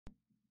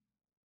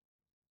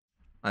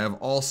I have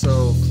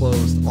also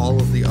closed all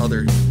of the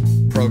other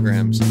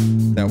programs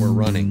that were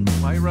running.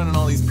 Why are you running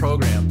all these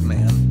programs,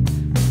 man?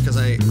 Because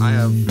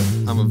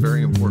I'm a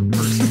very important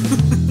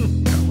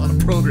person. Got a lot of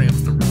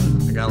programs to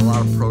run. I got a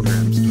lot of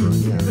programs to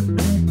run,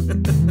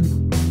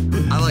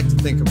 yeah. I like to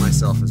think of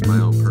myself as my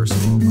own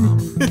personal Obama.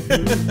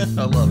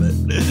 I love it.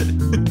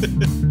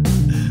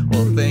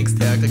 Well, thanks,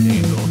 Tactic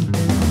Angel.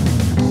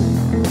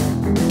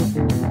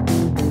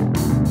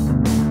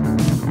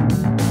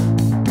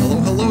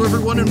 Hello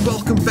everyone, and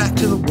welcome back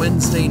to the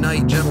Wednesday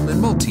Night Gentlemen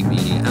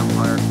Multimedia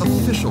Empire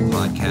official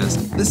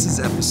podcast. This is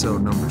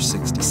episode number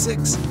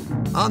 66.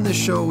 On this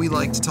show, we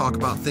like to talk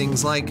about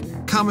things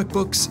like comic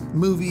books,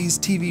 movies,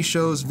 TV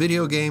shows,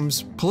 video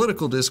games,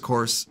 political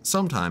discourse,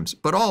 sometimes,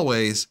 but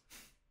always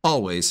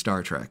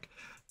Star Trek.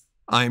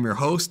 I am your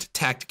host,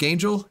 Tactic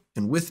Angel,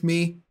 and with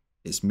me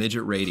is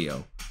Midget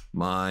Radio,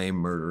 my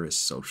murderous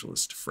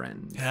socialist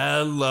friend.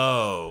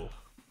 Hello.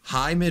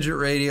 Hi, Midget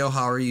Radio.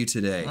 How are you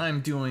today?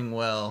 I'm doing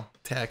well.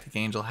 Tactic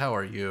Angel, how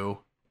are you?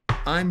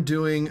 I'm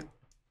doing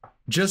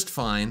just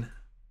fine.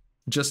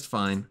 Just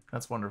fine.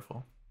 That's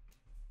wonderful.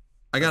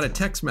 I got a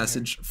text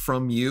message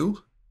from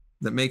you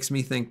that makes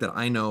me think that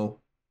I know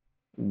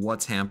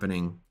what's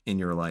happening in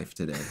your life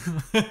today.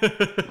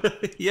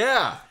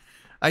 Yeah,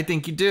 I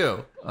think you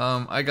do.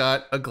 I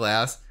got a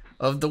glass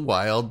of the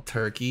Wild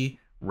Turkey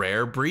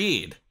Rare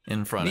Breed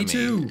in front of me. Me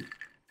too.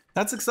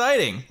 That's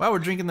exciting. Wow, we're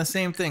drinking the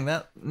same thing.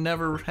 That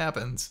never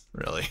happens,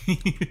 really.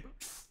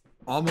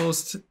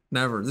 Almost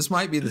never. This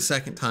might be the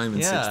second time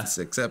in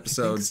 66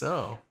 episodes.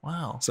 So,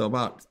 wow. So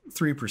about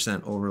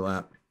 3%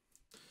 overlap.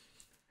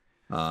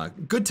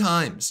 Good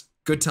times.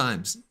 Good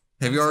times.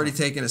 Have you already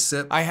taken a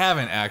sip? I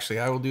haven't, actually.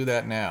 I will do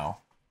that now.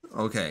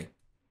 Okay.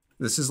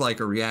 This is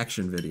like a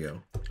reaction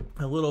video.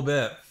 A little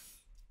bit.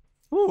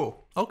 Ooh,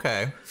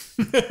 okay.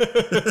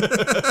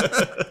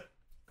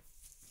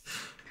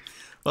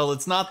 Well,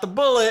 it's not the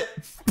bullet.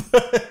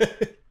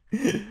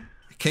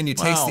 Can you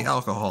taste the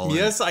alcohol in it?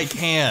 Yes, I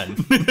can.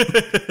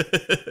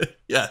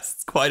 Yes,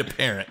 it's quite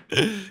apparent.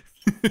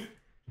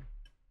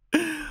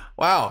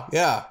 Wow,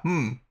 yeah.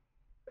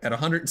 At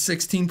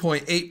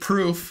 116.8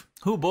 proof.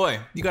 Oh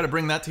boy, you got to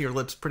bring that to your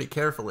lips pretty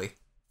carefully.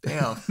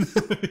 Damn.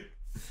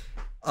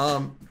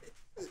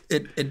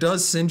 It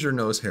does singe your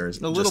nose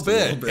hairs. A little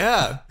bit,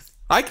 yeah.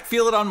 I can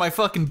feel it on my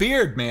fucking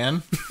beard,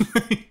 man.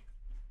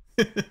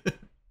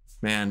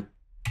 Man.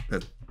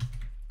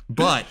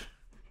 But,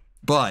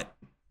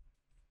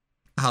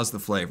 how's the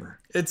flavor?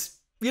 It's,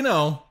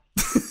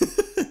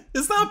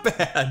 it's not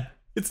bad.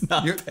 It's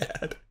not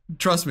bad.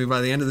 Trust me, by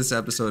the end of this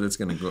episode, it's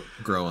going to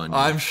grow on you.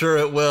 I'm sure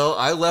it will.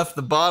 I left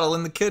the bottle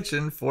in the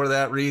kitchen for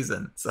that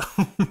reason. So,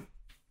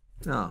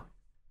 oh.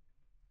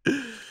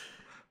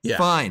 Yeah.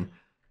 Fine.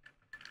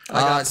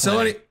 I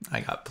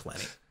got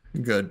plenty.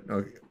 Good.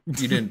 Okay.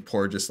 You didn't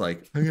pour just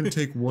like, I'm going to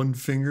take one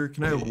finger.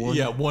 Can I have one?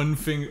 Yeah, one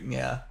finger.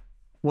 Yeah.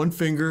 One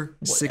finger,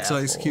 6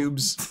 ice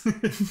cubes.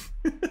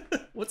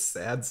 What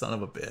sad son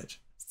of a bitch.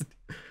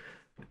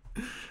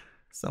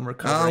 Summer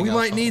we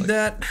might need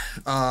that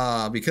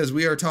because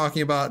we are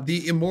talking about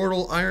The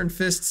Immortal Iron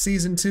Fist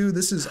Season 2.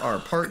 This is our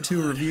Part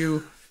 2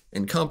 review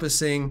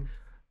encompassing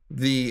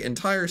the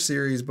entire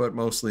series, but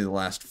mostly the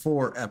last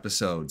 4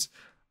 episodes.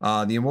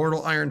 The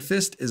Immortal Iron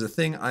Fist is a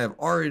thing I have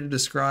already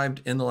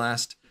described in the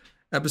last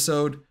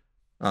episode.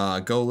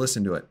 Go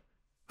listen to it.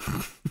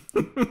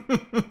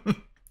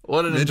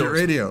 What an Midget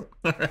Radio.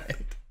 All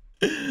right.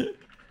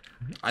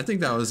 I think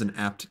that was an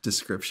apt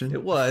description.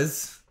 It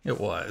was.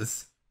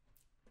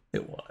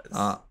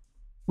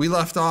 We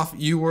left off.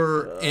 You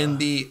were in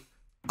the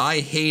I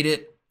hate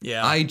it.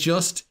 Yeah. I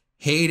just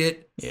hate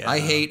it. Yeah. I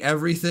hate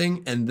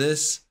everything. And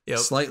this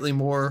slightly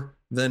more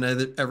than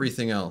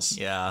everything else.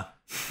 Yeah.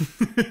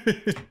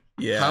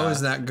 Yeah. How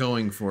is that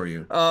going for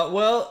you?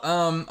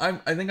 I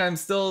think I'm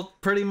still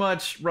pretty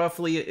much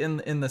roughly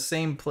in the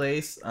same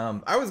place.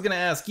 I was going to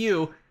ask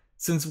you,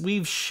 since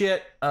we've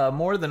shit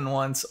more than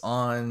once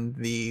on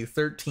the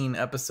 13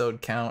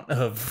 episode count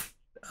of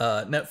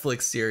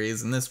Netflix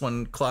series, and this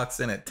one clocks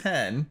in at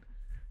 10.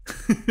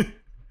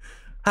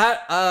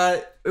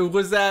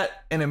 Was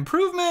that an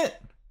improvement?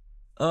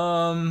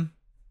 Or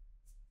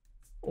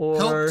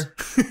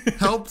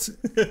Helped.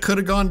 Could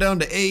have gone down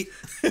to 8,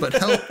 but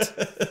helped.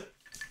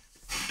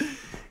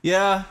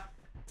 Yeah.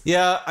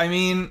 I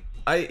mean,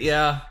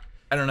 I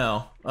don't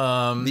know.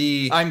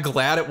 I'm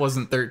glad it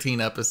wasn't 13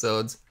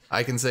 episodes.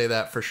 I can say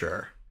that for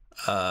sure.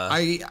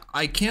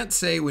 I can't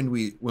say when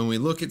we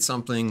look at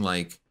something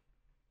like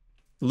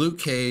Luke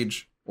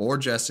Cage or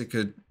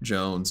Jessica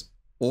Jones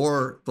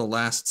or the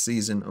last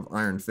season of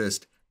Iron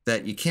Fist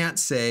that you can't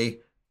say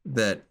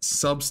that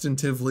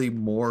substantively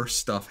more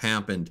stuff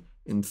happened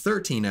in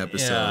 13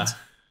 episodes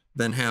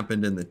than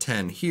happened in the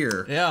 10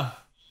 here. Yeah.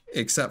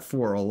 Except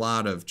for a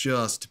lot of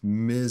just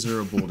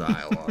miserable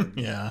dialogue.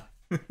 Yeah.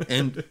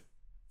 And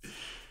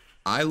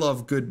I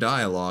love good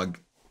dialogue,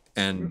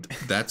 and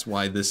that's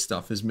why this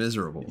stuff is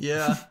miserable.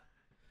 Yeah.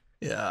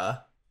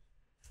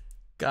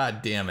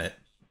 God damn it.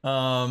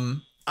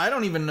 I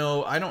don't even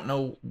know. I don't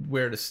know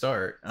where to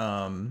start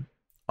on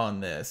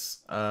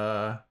this.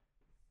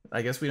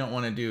 I guess we don't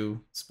want to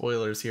do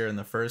spoilers here in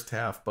the first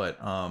half, but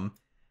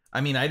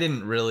I mean, I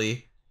didn't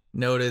really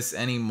notice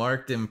any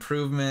marked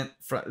improvement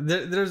from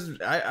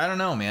I don't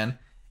know, man.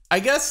 I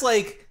guess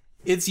like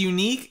it's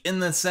unique in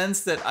the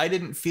sense that I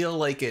didn't feel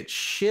like it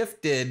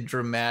shifted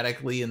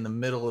dramatically in the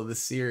middle of the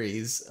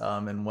series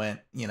and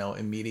went,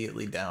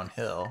 immediately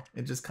downhill.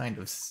 It just kind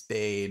of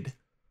stayed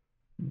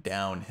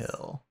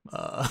downhill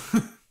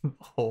the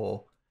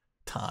whole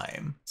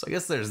time. So I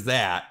guess there's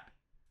that.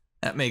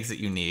 That makes it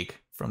unique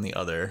from the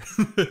other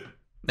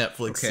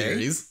Netflix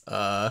series.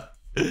 But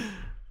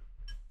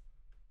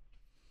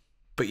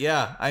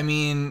yeah, I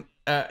mean,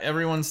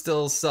 everyone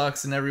still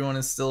sucks and everyone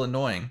is still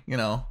annoying.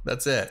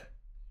 That's it.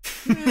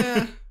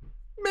 Meh.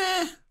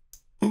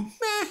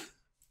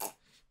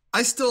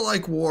 I still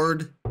like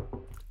Ward.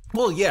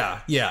 Well,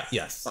 yeah.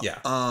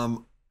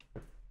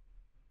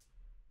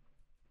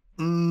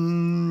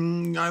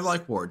 I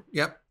like Ward.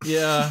 Yep.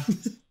 Yeah.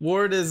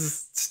 Ward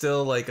is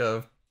still like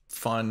a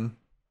fun,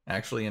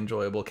 actually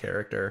enjoyable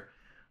character.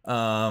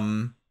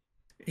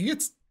 He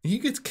gets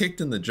kicked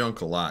in the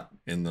junk a lot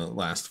in the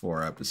last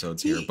 4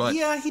 episodes here, but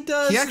yeah, he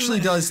does. He actually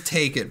does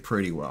take it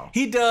pretty well.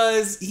 He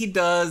does,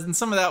 and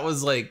some of that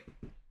was like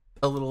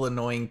a little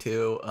annoying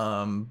too.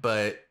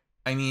 But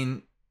I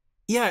mean,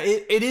 yeah,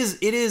 it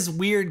is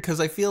weird because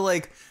I feel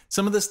like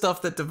some of the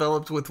stuff that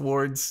developed with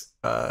Ward's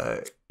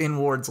in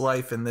Ward's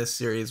life in this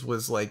series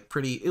was like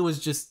it was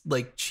just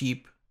like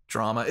cheap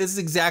drama. It's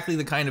exactly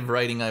the kind of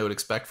writing I would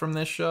expect from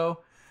this show.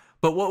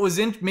 But what was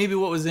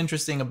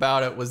interesting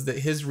about it was that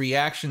his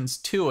reactions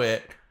to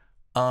it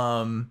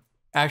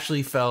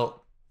actually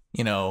felt,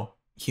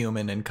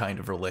 human and kind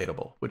of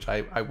relatable, which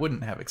I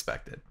wouldn't have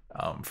expected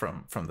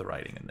from the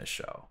writing in this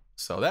show.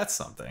 So that's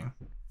something.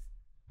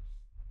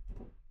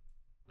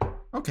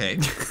 Okay.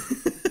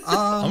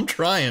 I'm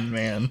trying,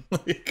 man.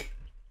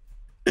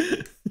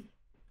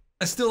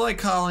 I still like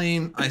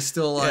Colleen. I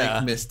still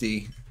like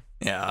Misty.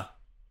 Yeah.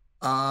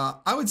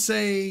 I would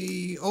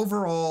say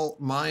overall,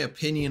 my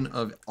opinion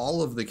of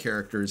all of the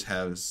characters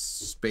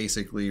has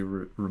basically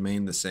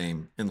remained the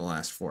same in the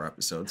last 4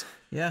 episodes.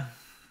 Yeah.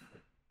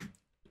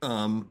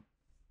 I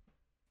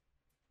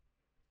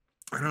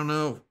don't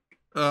know.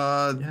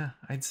 Yeah,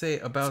 I'd say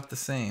about the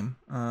same.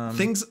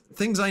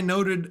 Things I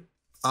noted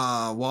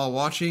while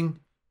watching.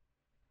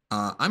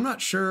 I'm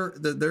not sure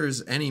that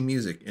there's any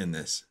music in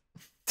this.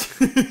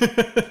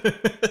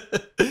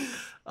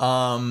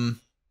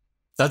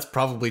 That's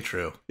probably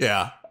true.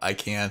 Yeah, I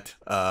can't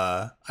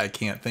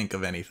think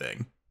of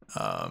anything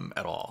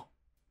at all.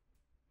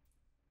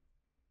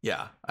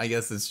 Yeah, I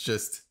guess it's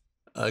just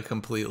a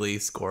completely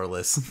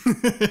scoreless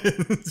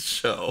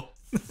show.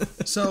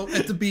 So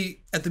at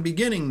the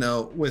beginning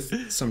though,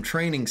 with some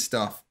training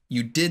stuff,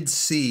 you did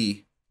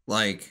see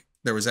like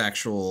there was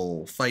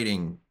actual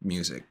fighting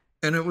music,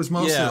 and it was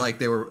mostly like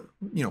they were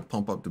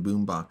pump up the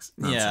boombox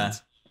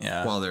nonsense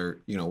while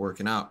they're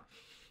working out.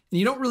 And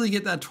you don't really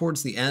get that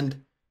towards the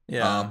end.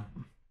 Yeah.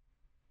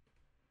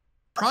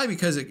 Probably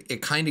because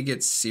it kind of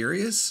gets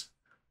serious.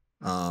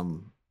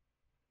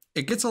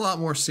 It gets a lot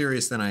more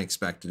serious than I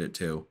expected it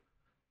to.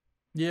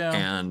 Yeah.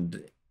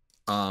 And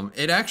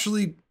it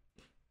actually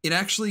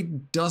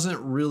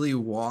doesn't really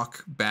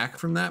walk back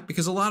from that,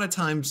 because a lot of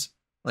times,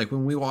 like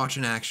when we watch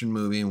an action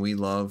movie, and we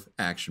love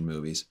action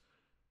movies,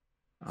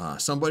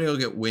 somebody will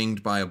get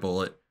winged by a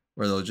bullet,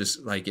 or they'll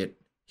just like get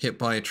hit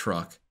by a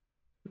truck,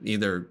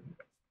 either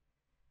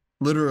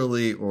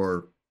literally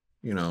or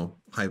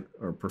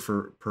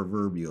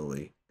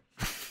proverbially.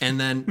 And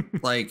then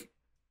like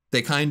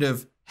they kind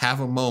of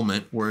have a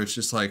moment where it's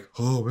just like,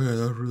 oh man,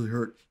 that really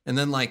hurt. And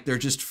then like they're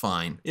just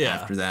fine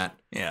after that.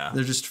 Yeah.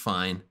 They're just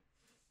fine.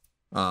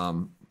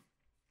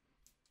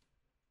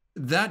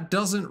 That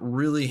doesn't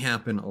really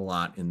happen a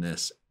lot in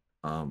this.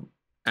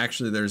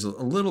 Actually, there's a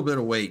little bit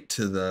of weight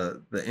to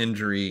the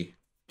injury.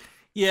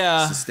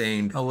 Yeah.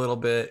 Sustained. A little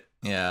bit.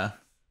 Yeah.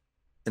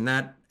 And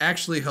that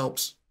actually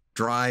helps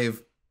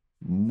drive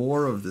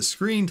more of the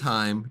screen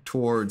time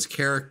towards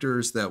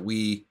characters that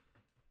we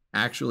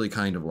actually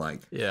kind of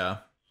like. Yeah.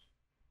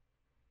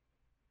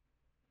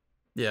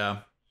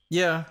 Yeah.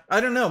 Yeah.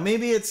 I don't know.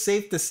 Maybe it's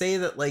safe to say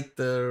that like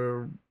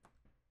the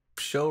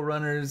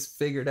showrunners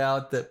figured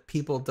out that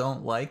people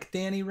don't like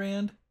Danny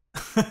Rand.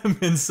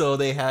 And so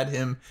they had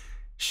him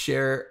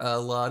share a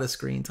lot of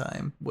screen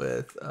time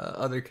with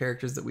other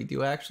characters that we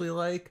do actually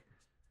like.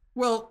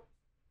 Well,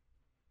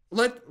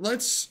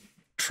 let's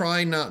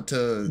try not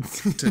to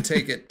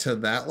take it to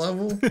that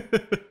level.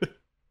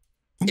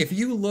 If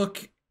you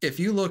look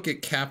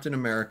at Captain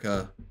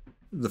America,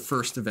 the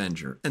First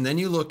Avenger, and then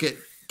you look at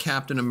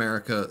Captain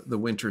America, the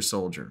Winter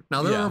Soldier.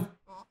 Now there are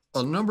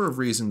a number of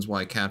reasons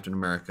why Captain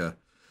America,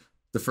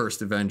 the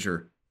First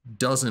Avenger,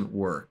 doesn't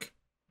work,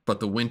 but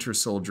the Winter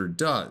Soldier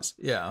does.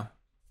 Yeah.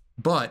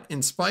 But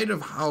in spite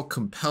of how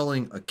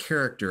compelling a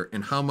character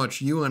and how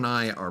much you and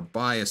I are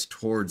biased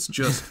towards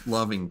just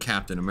loving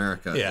Captain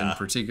America, and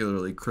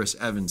particularly Chris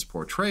Evans'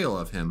 portrayal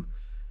of him,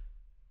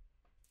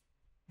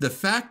 the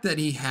fact that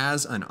he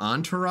has an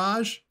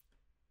entourage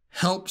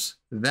helps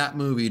that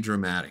movie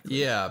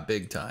dramatically. Yeah,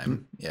 big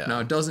time. Yeah. Now,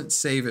 it doesn't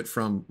save it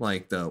from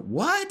like the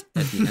what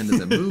at the end of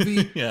the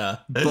movie. Yeah.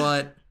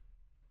 But,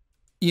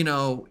 you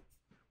know,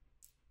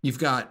 you've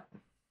got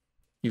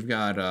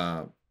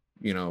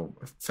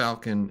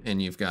Falcon,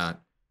 and you've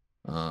got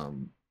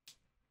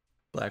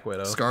Black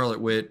Widow. Scarlet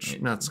Witch,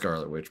 not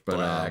Scarlet Witch, but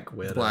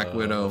Black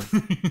Widow.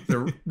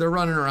 They're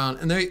running around,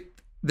 and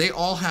they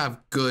all have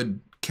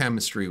good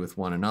chemistry with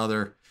one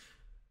another.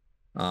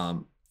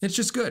 It's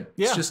just good.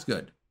 Yeah. It's just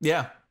good.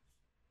 Yeah.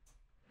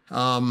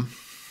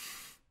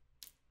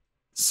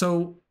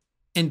 So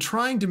in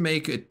trying to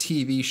make a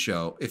TV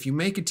show, if you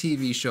make a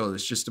TV show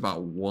that's just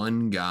about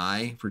one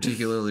guy,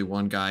 particularly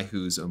one guy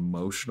who's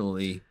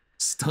emotionally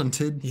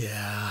stunted,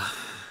 Yeah.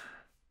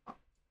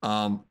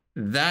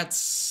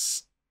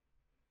 that's,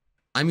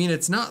 I mean,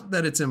 it's not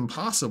that it's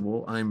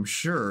impossible, I'm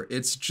sure.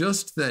 It's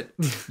just that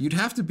you'd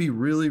have to be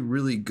really,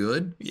 really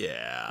good.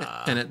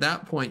 Yeah. And at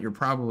that point, you're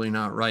probably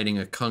not writing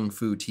a Kung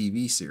Fu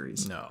TV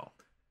series. No.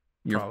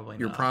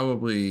 You're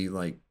probably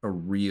like a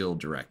real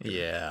director.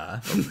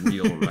 Yeah. A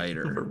real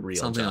writer. A real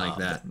something job. like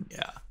that.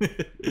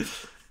 Yeah.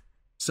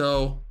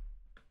 So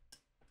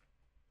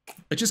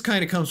it just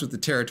kind of comes with the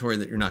territory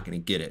that you're not going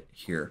to get it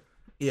here.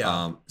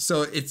 Yeah.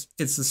 So it's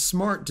a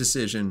smart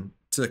decision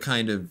to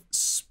kind of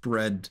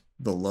spread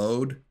the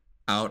load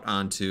out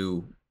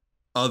onto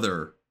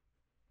other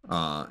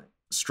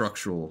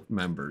structural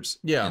members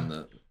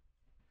in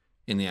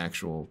the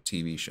actual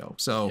TV show.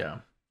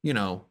 So, you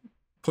know,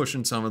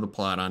 pushing some of the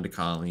plot onto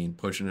Colleen,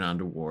 pushing it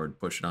onto Ward,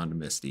 pushing it onto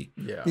Misty.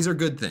 Yeah. These are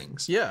good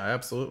things. Yeah,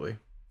 absolutely.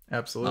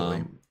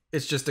 Absolutely.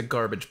 It's just a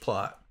garbage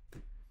plot.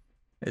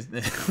 I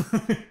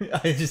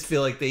just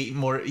feel like they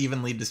more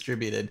evenly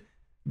distributed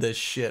the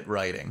shit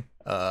writing.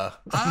 I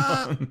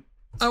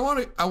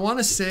want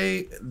to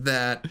say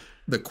that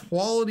the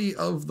quality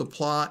of the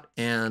plot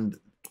and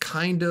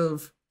kind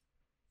of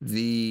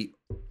the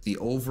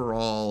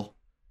overall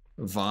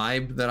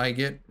vibe that I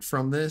get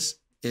from this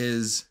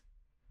is,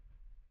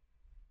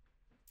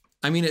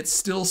 I mean, it's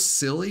still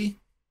silly.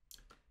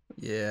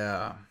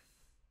 Yeah.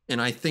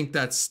 And I think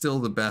that's still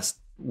the best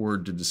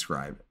word to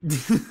describe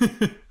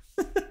it.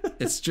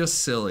 It's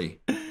just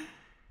silly.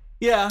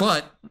 Yeah.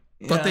 But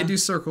they do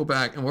circle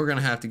back, and we're going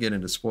to have to get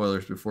into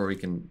spoilers before we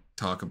can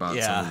talk about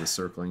some of the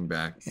circling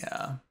back.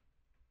 Yeah.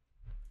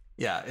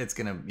 Yeah, it's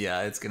gonna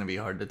be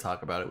hard to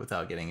talk about it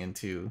without getting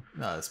into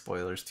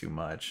spoilers too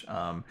much.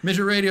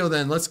 Midget Radio,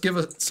 then let's give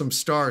it some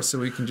stars so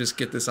we can just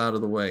get this out of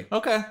the way.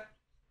 Okay.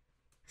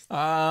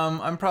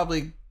 I'm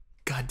probably,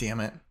 God damn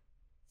it.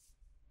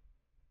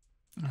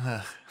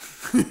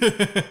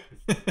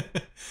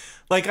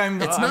 Like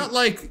It's not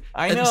like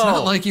I know. It's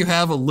not like you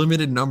have a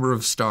limited number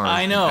of stars.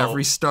 I know.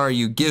 Every star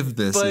you give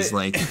this is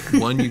like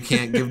one you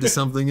can't give to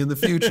something in the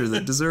future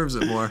that deserves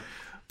it more.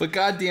 But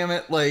God damn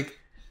it, like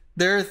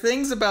there are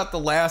things about the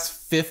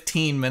last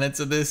 15 minutes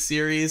of this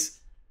series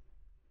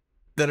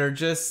that are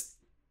just,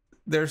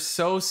 they're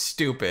so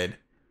stupid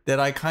that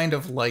I kind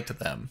of liked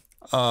them.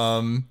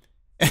 The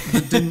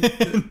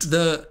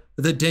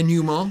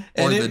denouement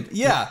or the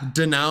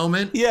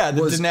denouement. Yeah,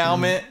 the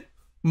denouement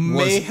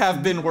may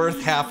have been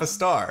worth half a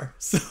star.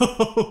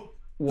 So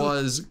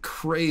was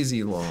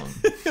crazy long.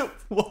 It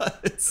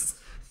was.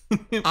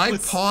 I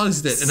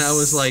paused it and I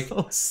was like,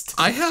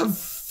 I have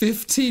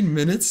 15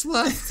 minutes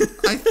left.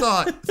 I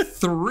thought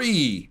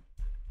 3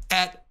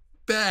 at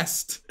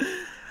best.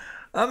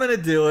 I'm gonna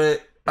do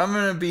it. I'm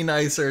gonna be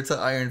nicer to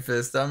Iron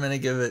Fist. I'm gonna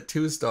give it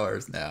 2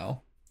 stars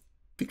now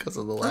because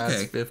of the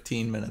last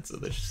 15 minutes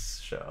of this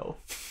show.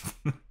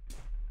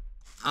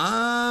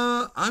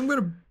 I'm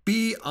gonna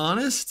be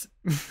honest.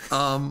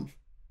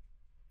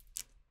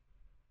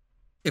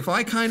 If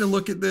I kind of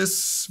look at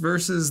this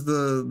versus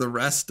the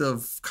rest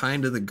of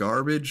kind of the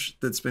garbage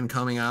that's been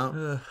coming out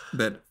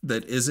that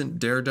isn't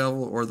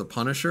Daredevil or the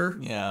Punisher,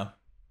 yeah,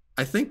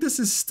 I think this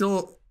is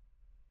still,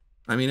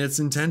 I mean, it's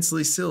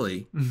intensely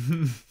silly,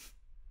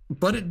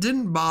 but it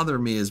didn't bother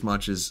me as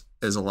much as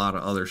a lot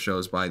of other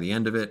shows by the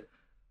end of it.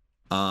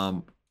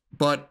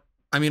 But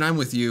I mean, I'm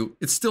with you.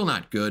 It's still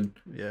not good.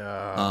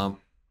 Yeah.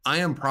 I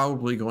am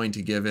probably going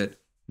to give it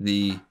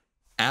the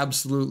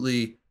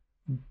absolutely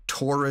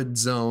torrid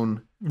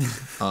zone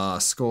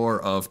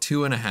score of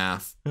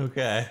 2.5.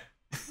 Okay.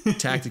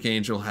 Tactic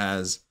Angel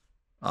has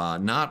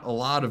not a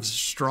lot of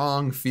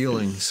strong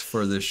feelings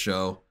for this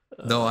show,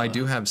 though I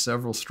do have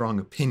several strong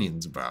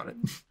opinions about it.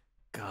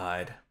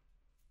 God.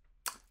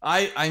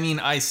 I mean,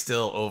 I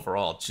still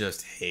overall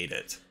just hate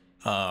it.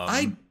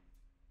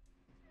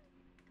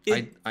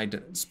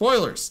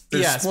 Spoilers.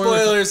 There's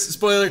spoilers.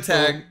 Spoiler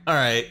tag. All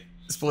right.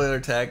 Spoiler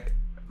tag.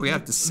 We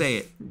have to say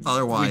it,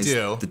 otherwise we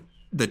do.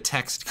 The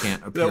text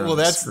can't appear. Well, on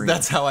the screen.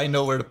 that's how I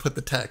know where to put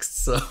the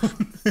text. So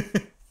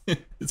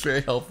it's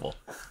very helpful.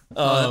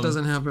 That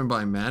doesn't happen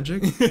by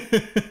magic.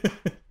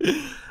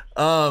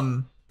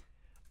 I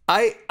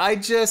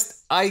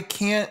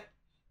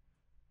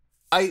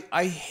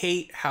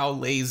hate how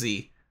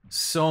lazy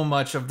so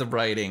much of the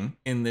writing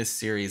in this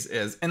series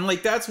is, and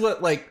like that's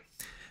what like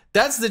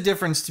that's the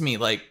difference to me.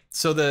 Like,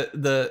 so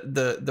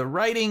the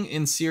writing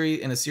in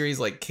a series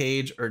like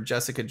Cage or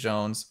Jessica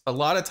Jones, a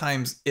lot of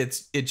times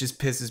it just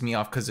pisses me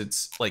off because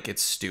it's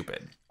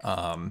stupid,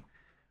 or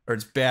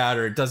it's bad,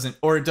 or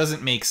it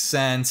doesn't make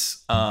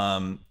sense.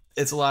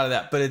 It's a lot of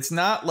that, but it's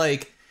not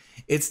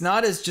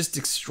as just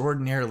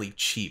extraordinarily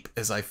cheap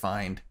as I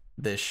find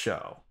this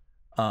show.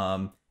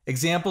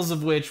 Examples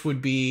of which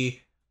would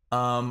be,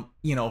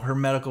 her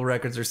medical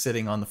records are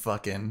sitting on the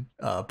fucking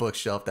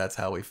bookshelf. That's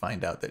how we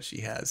find out that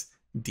she has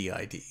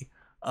DID.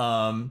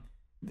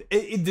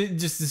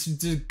 Just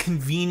this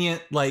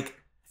convenient,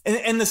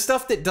 and the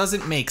stuff that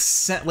doesn't make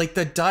sense, like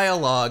the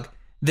dialogue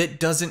that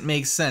doesn't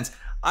make sense.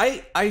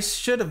 I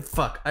should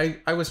have,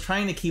 I was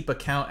trying to keep a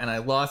count and I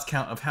lost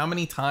count of how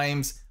many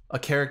times a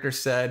character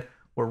said,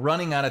 we're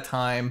running out of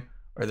time,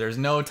 or there's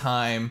no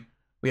time,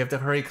 we have to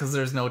hurry because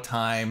there's no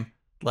time.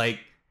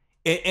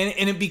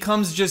 It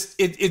becomes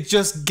it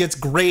just gets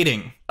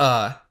grating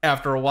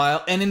after a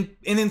while, and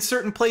in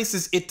certain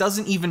places it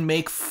doesn't even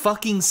make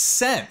fucking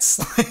sense.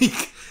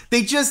 Like,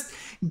 they just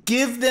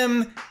give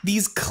them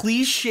these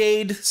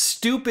cliched,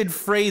 stupid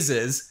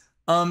phrases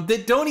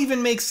that don't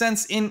even make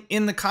sense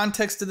in the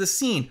context of the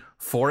scene.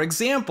 For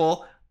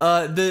example,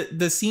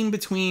 the scene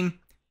between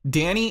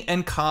Danny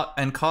and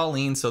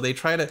Colleen. So they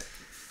try to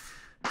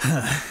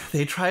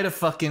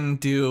fucking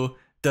do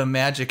the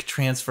magic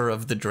transfer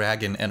of the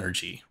dragon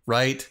energy,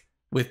 right?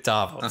 With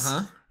Davos.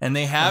 And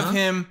they have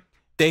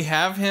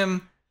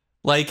him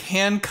like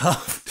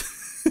handcuffed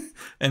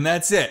and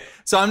that's it.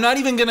 So I'm not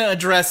even going to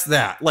address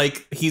that.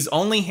 Like, he's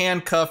only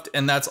handcuffed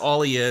and that's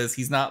all he is.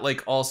 He's not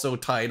like also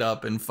tied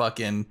up and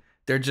fucking,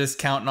 they're just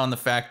counting on the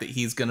fact that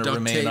he's going to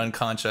remain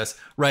unconscious.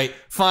 Right.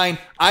 Fine.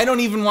 I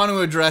don't even want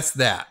to address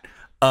that.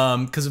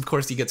 'Cause of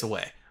course he gets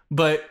away.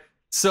 But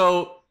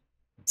so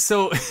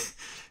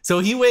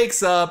he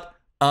wakes up,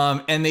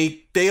 and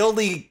they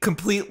only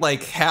complete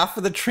like half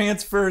of the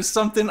transfer or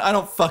something. I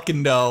don't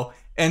fucking know.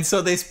 And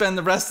so they spend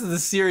the rest of the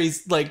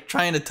series like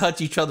trying to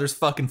touch each other's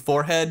fucking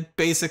forehead,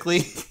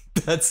 basically.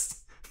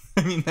 That's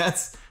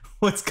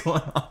what's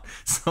going on.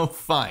 So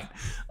fine.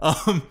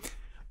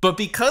 But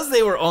because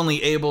they were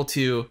only able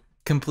to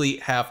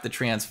complete half the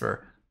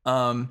transfer,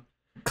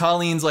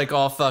 Colleen's like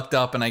all fucked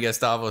up, and I guess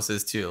Davos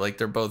is too. Like,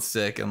 they're both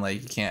sick, and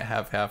like you can't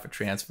have half a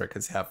transfer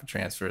because half a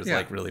transfer is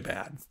like really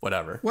bad.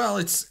 Whatever. Well,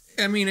 it's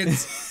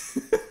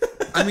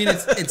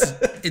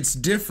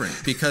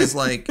different because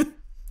like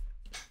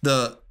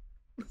the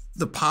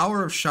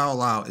power of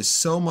Shao-Lao is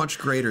so much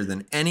greater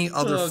than any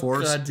other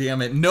force. God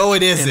damn it! No,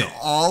 it isn't. In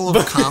all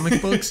of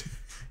comic books.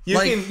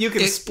 You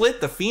can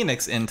split the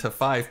Phoenix into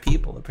 5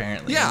 people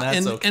apparently. Yeah,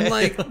 and that's okay. And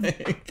like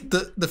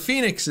the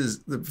Phoenix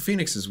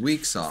is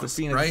weak sauce, the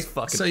Phoenix right? Is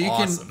fucking so you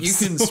awesome. you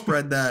can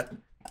spread that.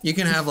 You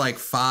can have like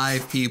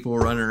 5 people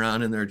running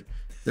around in their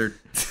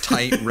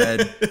tight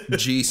red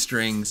G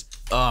strings.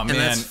 Oh man, and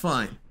that's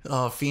fine.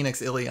 Oh,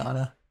 Phoenix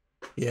Ileana,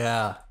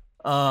 yeah.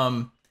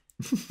 But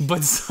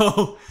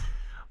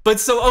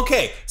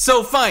okay,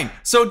 so fine.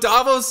 So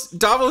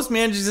Davos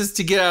manages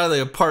to get out of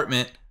the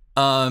apartment.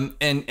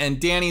 And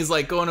Danny's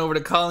like going over to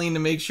Colleen to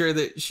make sure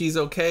that she's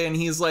okay, and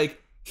he's like,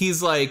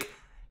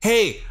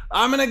 hey,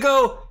 I'm gonna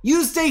go,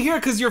 you stay here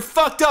because you're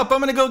fucked up, I'm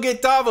gonna go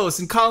get Davos.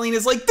 And Colleen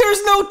is like,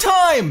 there's no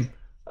time,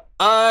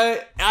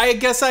 I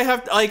guess I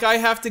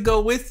have to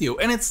go with you.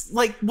 And it's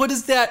like, what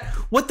is that?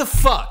 What the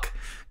fuck?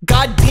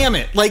 God damn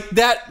it. Like,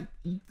 that,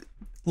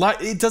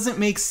 it doesn't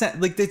make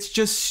sense. Like, it's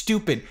just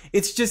stupid.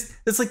 It's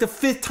like the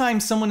 5th time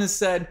someone has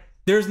said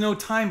there's no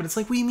time, but it's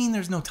like, what do you mean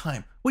there's no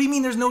time? What do you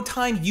mean there's no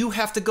time? You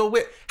have to go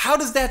with. How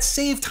does that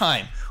save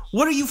time?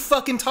 What are you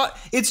fucking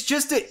talking? It's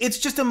just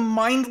a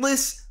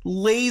mindless,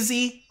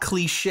 lazy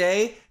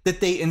cliche that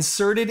they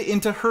inserted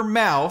into her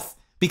mouth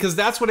because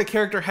that's what a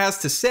character has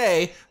to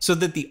say, so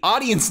that the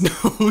audience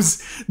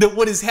knows that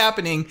what is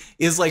happening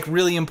is like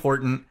really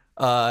important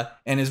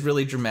and is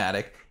really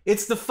dramatic.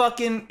 It's the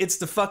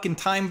fucking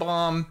time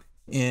bomb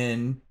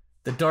in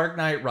The Dark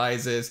Knight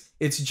Rises.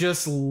 It's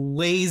just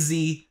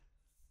lazy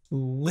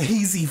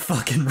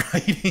fucking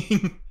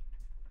writing.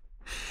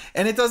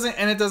 And it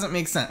doesn't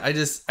make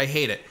sense. I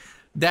hate it.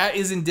 That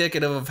is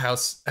indicative of how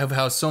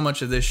so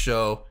much of this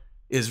show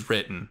is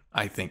written.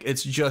 I think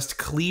it's just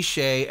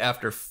cliche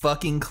after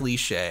fucking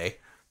cliche.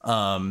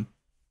 And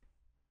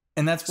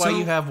that's why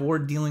you have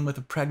Ward dealing with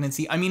a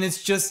pregnancy. I mean,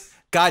 it's just,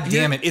 God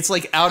damn it. It's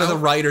like out of the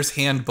writer's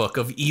handbook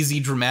of easy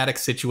dramatic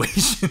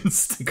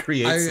situations to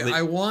create.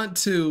 I want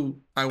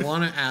to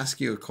ask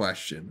you a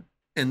question.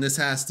 And this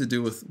has to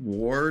do with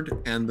Ward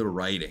and the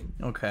writing.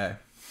 Okay.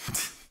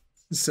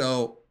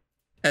 So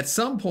at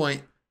some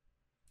point,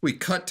 we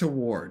cut to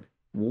Ward.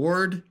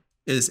 Ward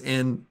is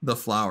in the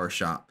flower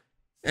shop.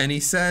 And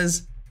he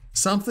says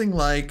something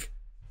like,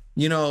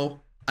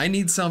 I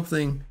need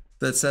something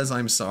that says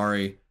I'm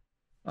sorry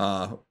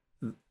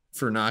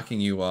for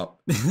knocking you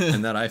up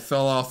and that I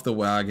fell off the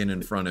wagon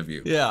in front of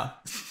you. Yeah.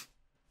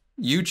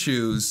 You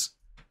choose.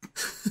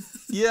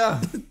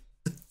 Yeah.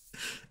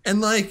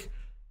 And like,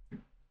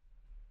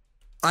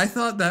 I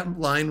thought that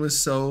line was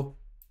so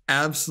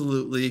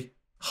absolutely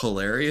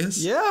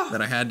hilarious. Yeah.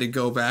 That I had to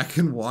go back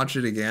and watch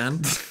it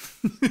again.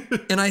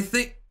 And I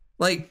think,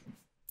 like,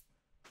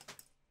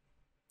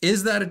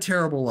 is that a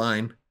terrible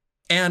line?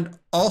 And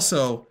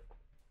also,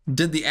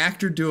 did the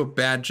actor do a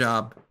bad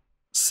job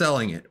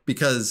selling it?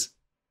 Because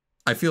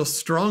I feel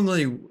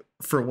strongly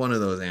for one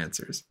of those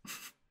answers.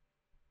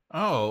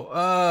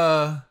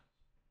 Oh,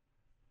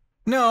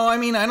 no, I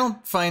mean, I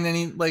don't find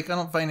any of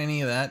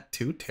that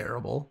too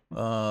terrible.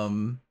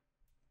 And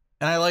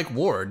I like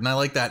Ward, and I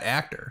like that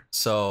actor.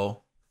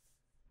 So,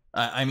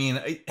 I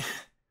mean,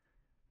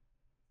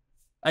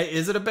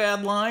 is it a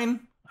bad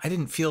line? I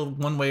didn't feel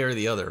one way or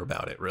the other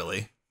about it,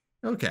 really.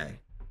 Okay.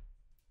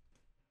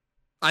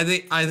 I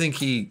think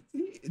he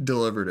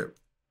delivered it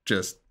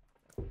just.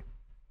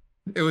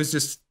 It was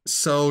just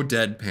so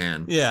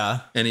deadpan.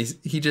 Yeah. And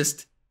he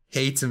just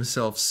hates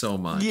himself so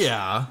much.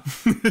 Yeah.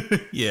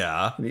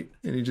 Yeah. And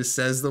he just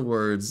says the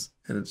words,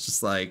 and it's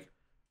just like,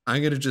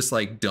 I'm gonna just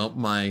like dump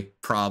my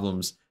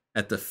problems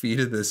at the feet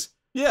of this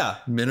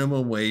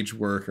minimum wage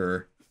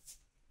worker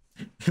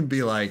and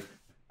be like,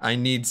 I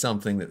need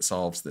something that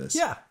solves this.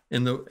 Yeah.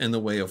 In the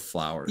way of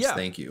flowers. Yeah.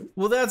 Thank you.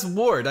 Well, that's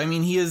Ward. I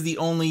mean, he is the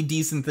only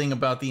decent thing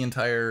about the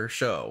entire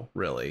show,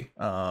 really.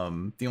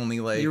 The only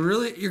like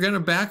you're gonna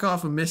back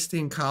off of Misty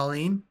and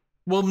Colleen?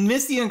 Well,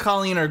 Misty and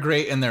Colleen are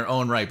great in their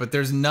own right, but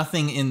there's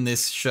nothing in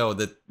this show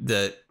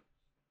that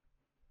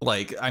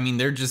like, I mean,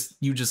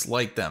 you just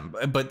like them,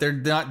 but they're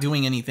not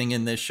doing anything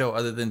in this show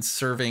other than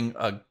serving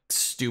a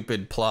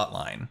stupid plot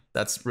line.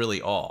 That's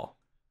really all.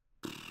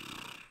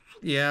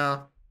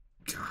 Yeah.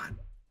 God.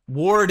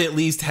 Ward at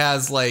least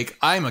has like,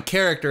 I'm a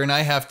character and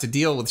I have to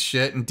deal with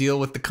shit and deal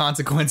with the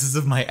consequences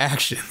of my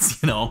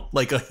actions, you know,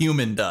 like a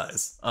human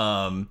does.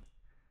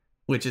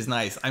 Which is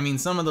nice. I mean,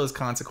 some of those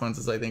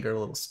consequences I think are a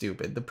little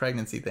stupid. The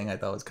pregnancy thing I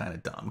thought was kind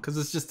of dumb because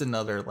it's just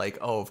another like,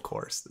 oh, of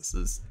course, this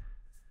is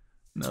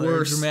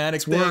another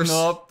dramatic thing.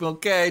 Oh,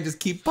 okay, just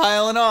keep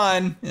piling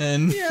on.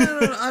 And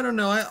yeah, I don't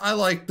know. I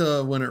like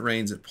the when it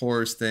rains it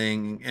pours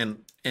thing,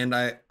 and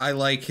I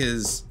like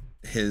his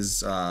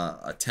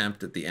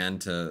attempt at the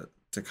end to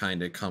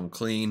kind of come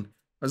clean.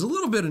 I was a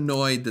little bit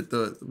annoyed that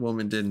the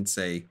woman didn't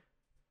say,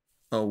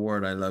 "Oh,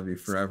 Ward, I love you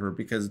forever,"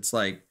 because it's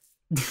like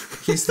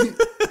he's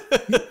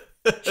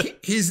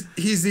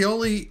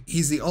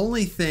the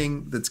only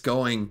thing that's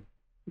going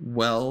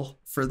well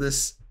for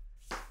this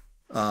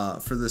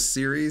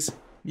series.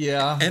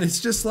 Yeah. And it's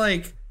just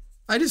like,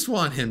 I just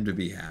want him to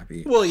be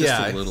happy. Well, just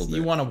yeah, a little bit.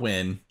 You want to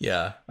win.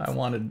 Yeah. I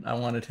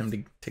wanted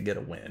him to get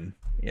a win.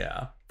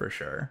 Yeah, for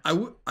sure.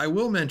 I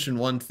will mention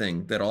one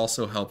thing that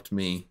also helped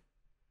me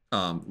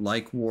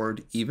like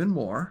Ward even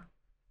more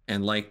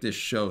and like this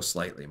show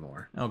slightly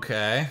more.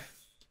 Okay.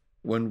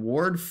 When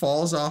Ward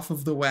falls off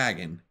of the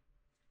wagon,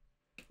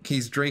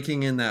 he's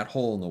drinking in that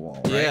hole in the wall,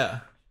 right?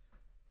 Yeah.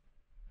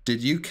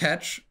 Did you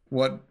catch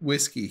what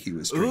whiskey he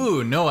was drinking?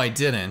 Ooh, no, I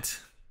didn't.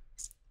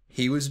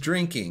 He was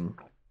drinking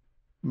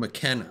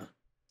McKenna.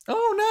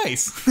 Oh,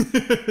 nice.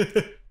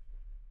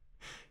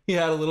 He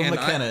had a little And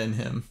McKenna in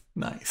him.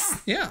 Nice.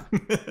 Yeah.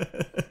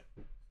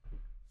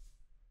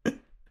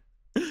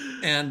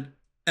 and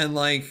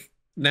like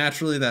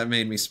naturally that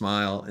made me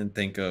smile and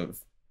think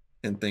of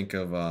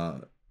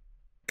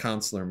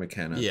Counselor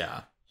McKenna.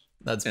 Yeah.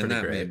 That's pretty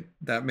great.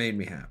 That made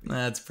me happy.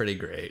 That's pretty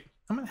great.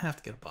 I'm going to have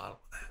to get a bottle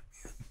of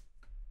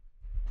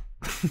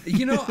that.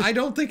 You know, I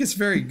don't think it's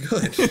very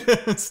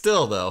good.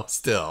 Still.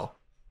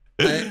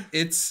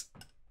 It's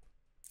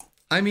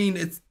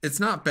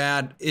not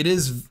bad. It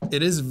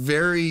is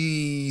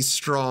very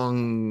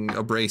strong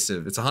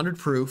abrasive. It's 100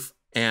 proof,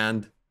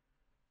 and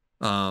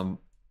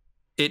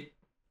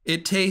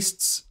it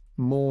tastes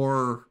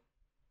more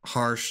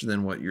harsh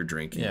than what you're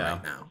drinking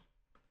right now.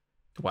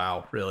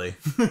 Wow, really?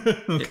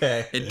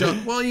 Okay. It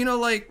does. Well, you know,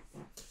 like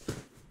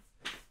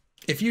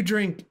if you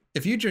drink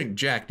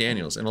Jack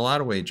Daniels, in a lot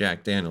of ways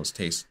Jack Daniels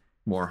tastes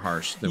more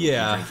harsh than what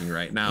you're drinking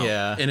right now.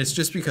 Yeah. And it's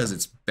just because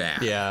it's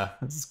bad. Yeah,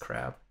 this is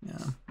crap.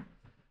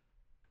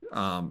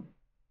 Yeah.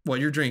 What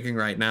you're drinking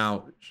right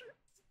now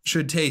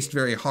should taste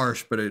very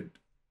harsh, but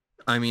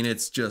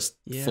it's just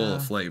full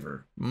of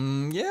flavor.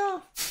 Yeah.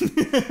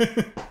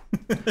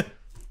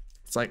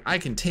 It's like I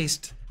can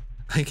taste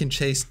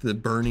the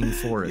burning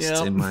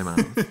forests in my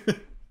mouth.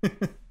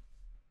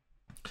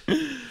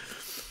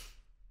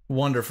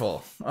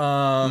 Wonderful.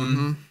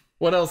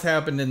 What else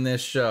happened in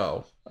this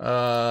show?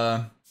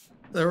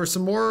 There were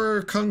some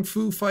more kung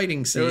fu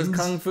fighting scenes. There was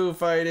kung fu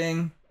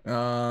fighting.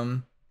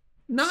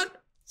 Not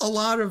a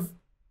lot of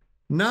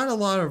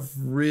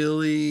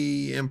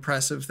really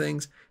impressive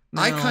things.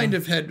 No. I kind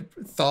of had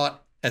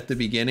thought at the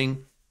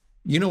beginning,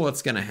 you know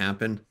what's going to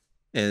happen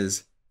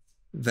is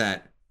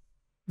that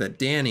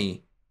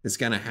Danny is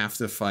going to have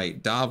to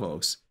fight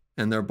Davos,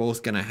 and they're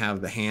both going to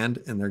have the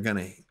hand, and they're going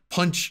to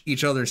punch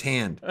each other's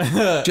hand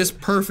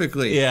just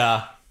perfectly.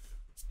 Yeah.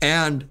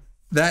 And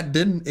that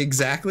didn't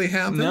exactly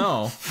happen.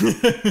 No.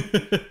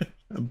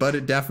 But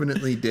it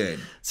definitely did.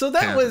 So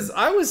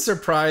I was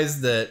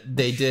surprised that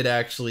they did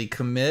actually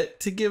commit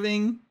to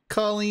giving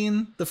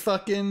Colleen the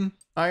fucking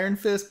Iron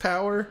Fist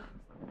power.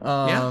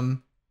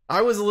 I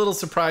I was a little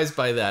surprised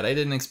by that. I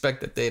didn't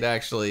expect that they'd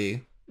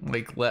actually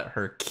like let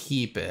her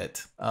keep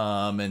it.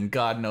 And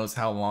God knows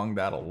how long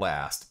that'll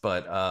last.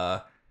 But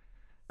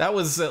that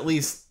was at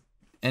least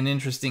an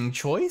interesting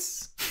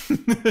choice.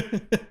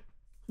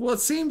 Well, it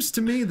seems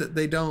to me that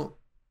they don't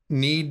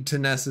need to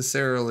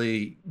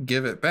necessarily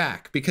give it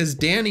back because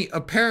Danny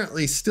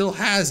apparently still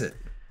has it.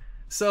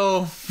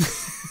 So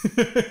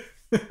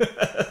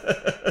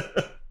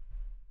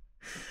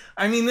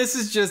I mean, this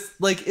is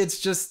just like, it's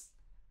just,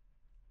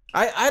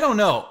 I don't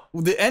know.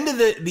 The end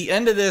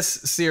of this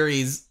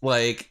series,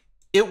 like,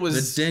 it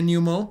was the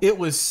denouement. It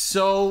was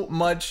so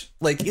much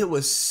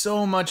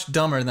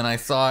dumber than I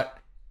thought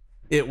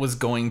it was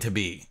going to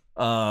be.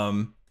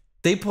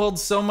 They pulled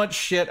so much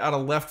shit out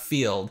of left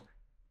field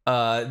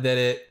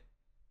that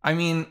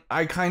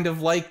I kind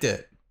of liked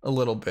it a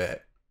little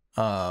bit.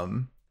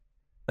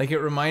 Like, it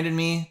reminded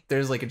me,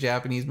 there's like a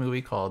Japanese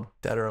movie called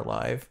Dead or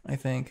Alive, I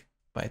think,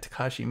 by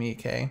Takashi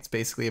Miike. It's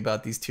basically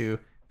about these two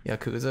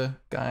Yakuza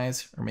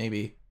guys, or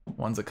maybe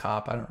one's a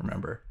cop, I don't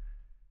remember.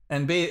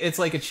 And it's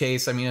like a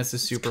chase. I mean, it's a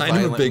super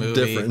violent movie. Kind of a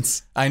big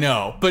difference. I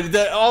know, but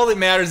all that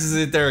matters is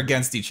that they're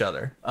against each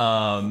other.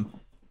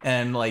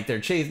 And like they're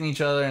chasing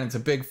each other, and it's a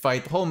big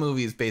fight. The whole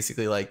movie is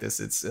basically like this.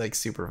 It's like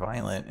super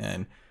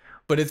violent,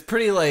 but it's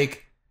pretty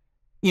like,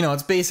 you know,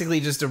 it's basically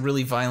just a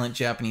really violent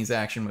Japanese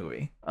action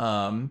movie.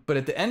 But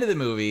at the end of the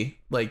movie,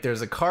 like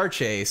there's a car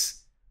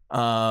chase,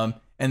 and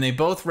they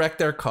both wreck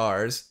their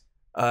cars.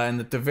 And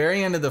at the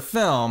very end of the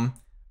film,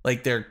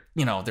 like they're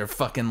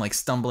fucking like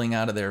stumbling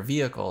out of their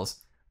vehicles,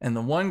 and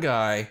the one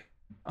guy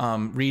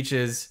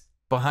reaches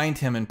behind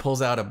him and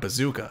pulls out a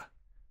bazooka,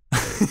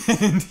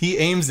 and he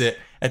aims it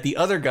at the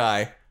other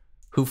guy,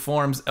 who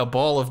forms a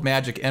ball of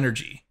magic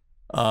energy.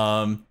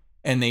 And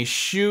they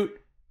shoot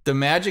the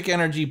magic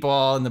energy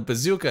ball and the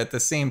bazooka at the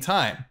same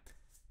time.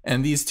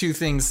 And these two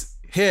things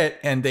hit,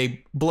 and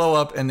they blow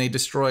up, and they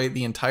destroy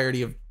the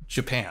entirety of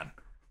Japan.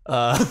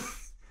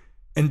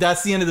 And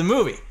that's the end of the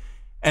movie.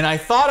 And I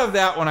thought of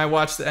that when I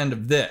watched the end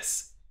of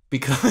this,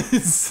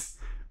 because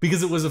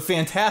it was a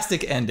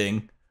fantastic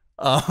ending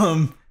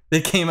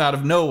that came out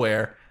of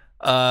nowhere,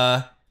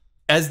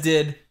 as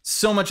did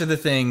so much of the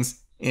things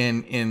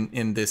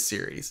in this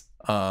series.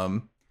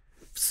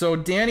 So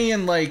Danny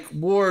and like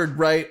Ward,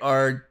 right,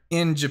 are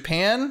in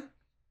Japan,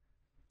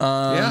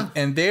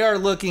 and they are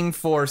looking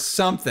for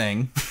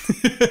something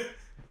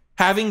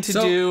having to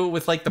do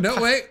with like the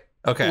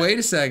wait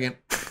a second,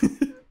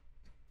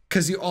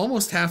 because you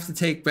almost have to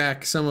take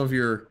back some of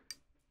your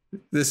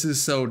 "this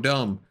is so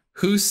dumb."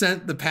 Who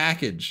sent the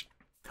package?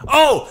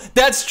 Oh,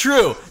 that's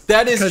true.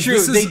 That is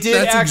true. They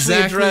did actually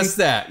address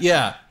that.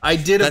 Yeah, I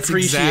did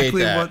appreciate that. That's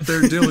exactly what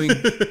they're doing.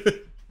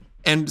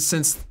 And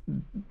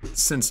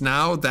since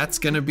now that's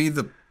going to be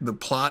the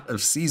plot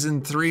of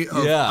season 3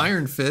 of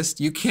Iron Fist,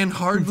 you can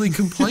hardly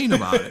complain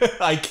about it.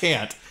 I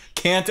can't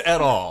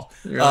at all.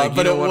 You're like,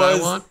 but you know what I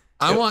want?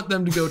 I want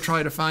them to go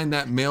try to find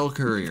that mail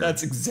courier.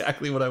 That's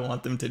exactly what I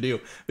want them to do,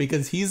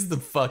 because he's the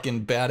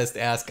fucking baddest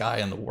ass guy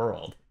in the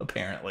world,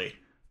 apparently.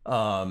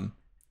 But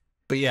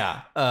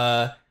yeah,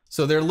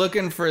 so they're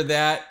looking for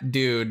that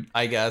dude,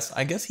 I guess.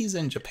 I guess he's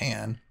in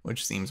Japan,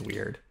 which seems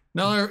weird.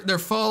 No, they're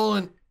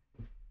following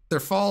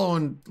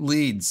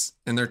leads,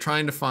 and they're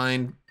trying to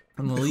find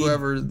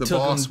whoever the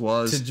boss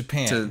was to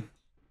Japan.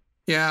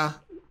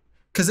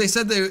 Because they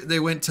said they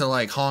went to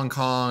like Hong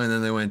Kong, and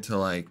then they went to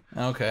like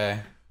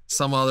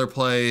some other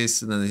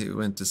place, and then they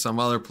went to some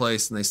other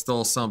place, and they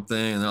stole something,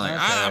 and they're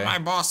like, my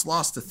boss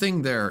lost a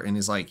thing there, and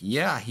he's like,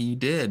 yeah, he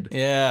did.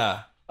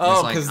 Yeah.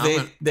 Oh, because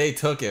they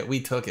took it. We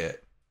took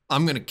it.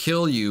 I'm gonna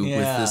kill you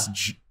with this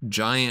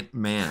giant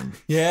man.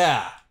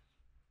 Yeah.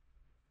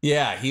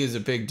 Yeah, he was a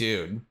big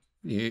dude.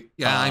 He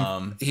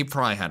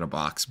probably had a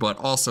box, but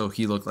also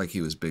he looked like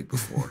he was big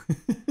before.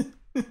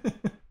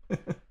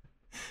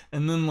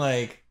 And then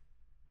like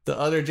the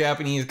other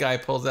Japanese guy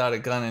pulls out a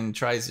gun and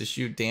tries to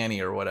shoot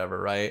Danny or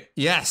whatever, right?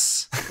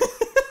 Yes.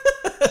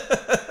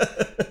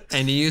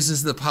 And he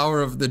uses the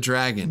power of the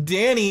dragon.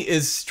 Danny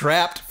is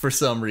strapped for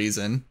some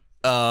reason.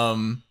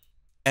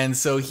 And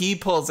so he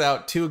pulls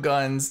out 2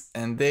 guns,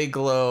 and they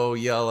glow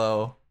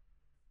yellow,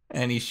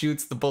 and he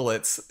shoots the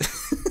bullets.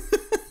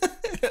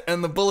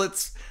 And the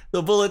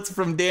bullets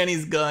from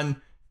Danny's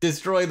gun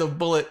destroy the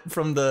bullet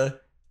from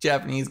the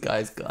Japanese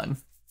guy's gun.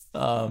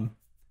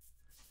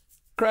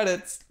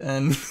 Credits.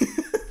 And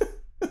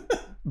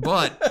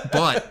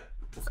but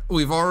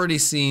we've already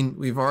seen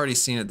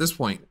at this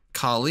point,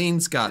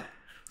 Colleen's got,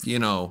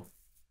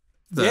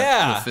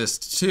 the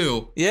fist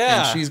too. Yeah.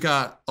 And she's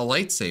got a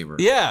lightsaber.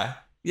 Yeah.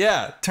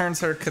 Turns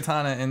her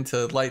katana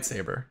into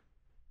lightsaber.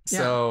 Yeah.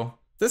 So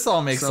this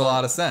all makes a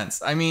lot of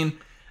sense. I mean,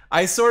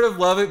 I sort of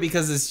love it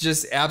because it's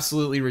just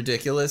absolutely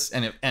ridiculous,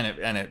 and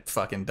it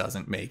fucking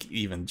doesn't make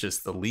even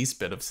just the least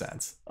bit of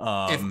sense.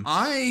 If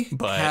I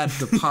had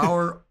the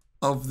power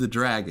of the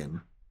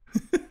dragon,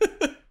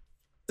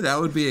 that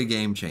would be a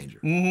game changer.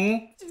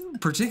 Mm-hmm.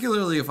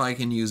 Particularly if I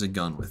can use a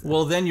gun with it.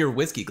 Well, then your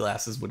whiskey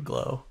glasses would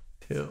glow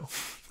too.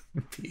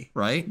 It'd be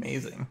right?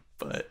 Amazing,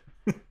 but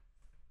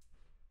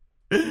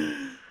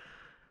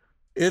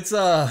It's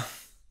that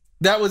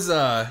was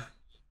I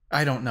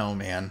don't know,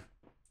 man.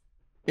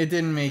 It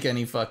didn't make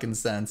any fucking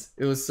sense.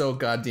 It was so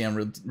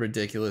goddamn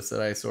ridiculous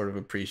that I sort of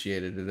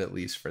appreciated it, at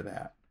least for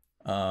that.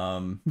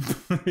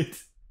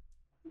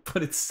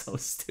 But it's so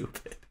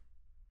stupid.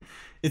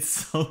 It's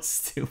so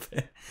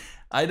stupid.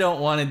 I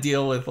don't want to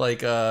deal with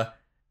like a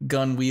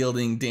gun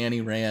wielding Danny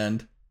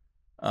Rand.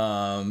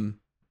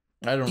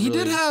 I don't. He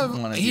really did have.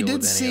 wanna He deal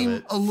did with any of seem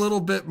it. a little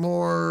bit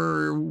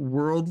more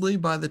worldly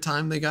by the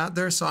time they got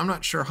there. So I'm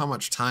not sure how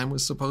much time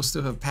was supposed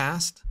to have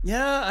passed.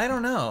 Yeah, I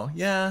don't know.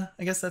 Yeah,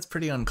 I guess that's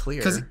pretty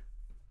unclear. 'Cause-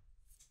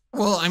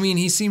 Well, I mean,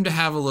 he seemed to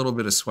have a little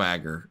bit of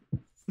swagger.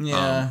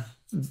 Yeah.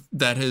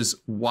 That his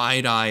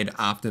wide-eyed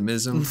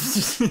optimism,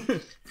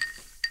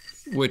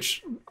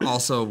 which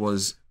also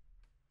was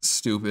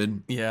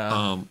stupid.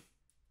 Yeah.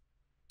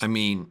 I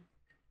mean,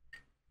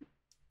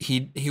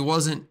 he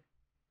wasn't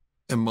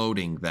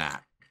emoting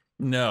that,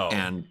 No.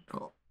 and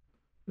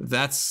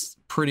that's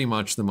pretty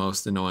much the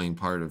most annoying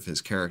part of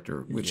his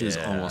character, which is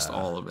almost Yeah.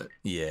 all of it.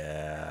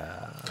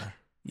 Yeah.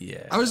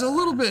 Yeah. I was a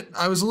little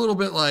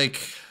bit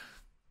like,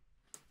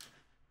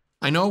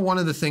 I know one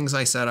of the things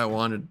I said I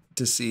wanted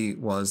to see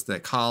was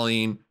that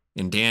Colleen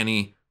and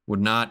Danny would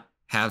not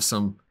have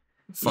some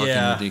fucking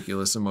Yeah.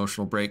 ridiculous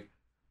emotional break.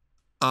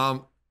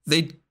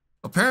 They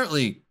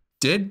apparently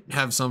did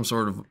have some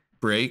sort of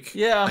break,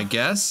 Yeah. I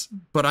guess,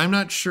 but I'm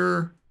not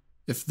sure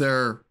if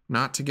they're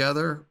not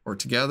together or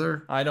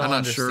together. I don't I'm not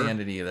understand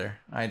sure. it either.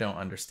 I don't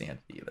understand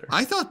it either.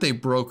 I thought they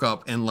broke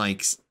up in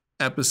like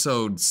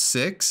episode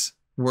 6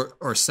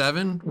 or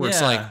 7, where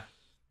it's like,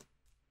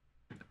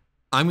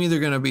 I'm either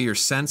gonna be your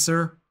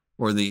censor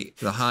or the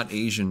hot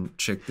Asian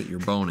chick that you're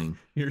boning.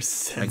 Your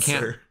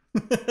censor.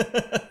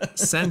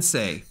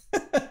 Sensei.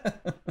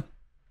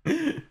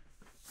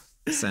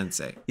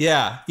 Sensei.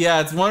 Yeah.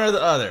 Yeah, it's one or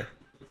the other.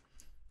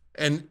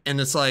 And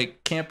it's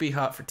like, Can't be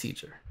hot for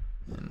teacher.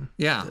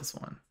 yeah. This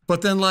one.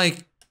 But then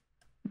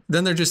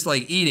they're just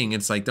like eating.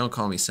 It's like, don't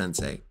call me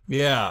sensei.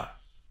 Yeah.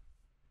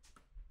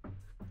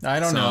 I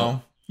don't So-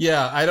 know.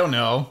 Yeah, I don't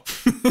know.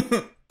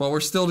 But we're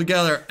still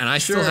together, and I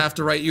still Sure. have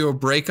to write you a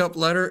breakup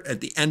letter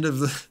at the end of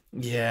the.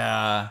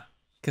 Yeah.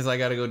 Because I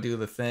got to go do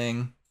the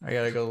thing. I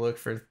got to go look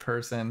for the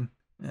person.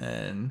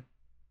 And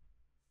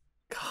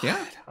God,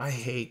 Yeah. I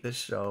hate this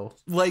show.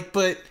 Like,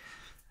 but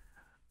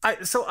I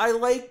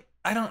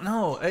don't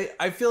know.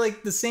 I feel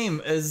like the same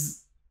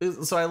as,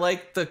 so I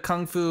like the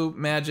Kung Fu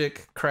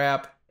magic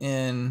crap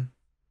in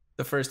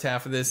the first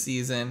half of this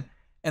season.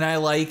 And I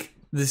like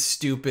the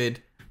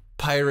stupid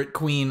pirate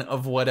queen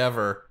of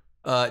whatever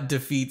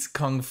defeats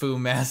Kung Fu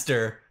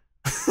master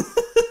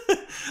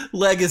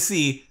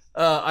legacy.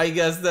 I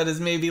guess that is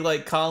maybe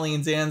like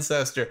Colleen's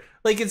ancestor.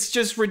 Like, it's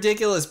just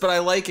ridiculous, but I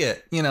like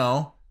it, you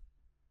know.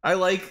 I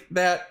like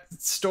that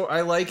story.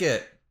 I like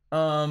it.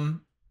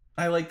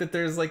 I like that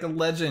there's like a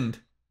legend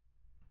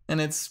and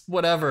it's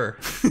whatever.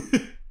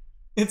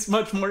 It's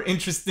much more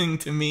interesting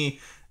to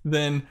me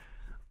than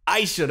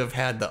I should have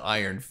had the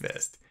Iron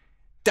Fist.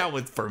 That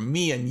was for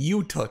me and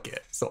you took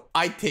it. So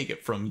I take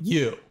it from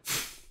you.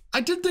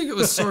 I did think it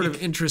was sort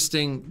of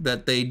interesting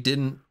that they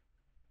didn't.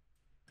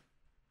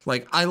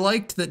 Like, I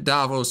liked that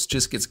Davos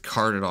just gets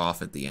carted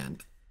off at the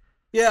end.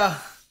 Yeah.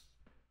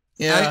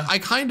 Yeah. I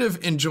kind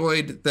of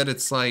enjoyed that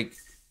it's like,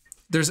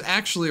 there's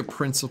actually a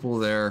principle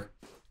there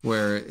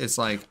where it's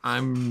like,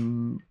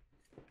 I'm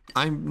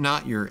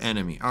not your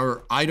enemy,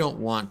 or I don't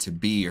want to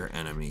be your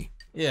enemy.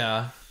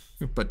 yeah.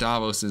 But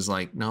Davos is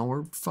like, no,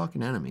 we're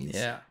fucking enemies.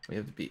 Yeah. We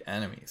have to be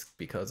enemies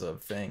because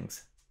of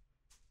things.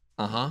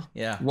 Uh-huh.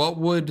 Yeah. What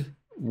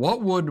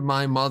would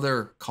my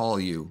mother call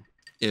you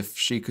if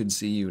she could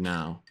see you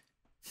now?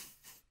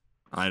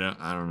 I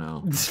don't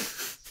know.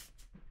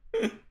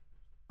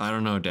 I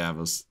don't know,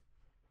 Davos.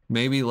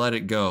 Maybe let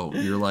it go.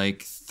 You're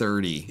like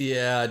 30.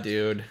 Yeah,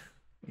 dude.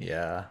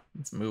 Yeah.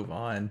 Let's move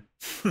on.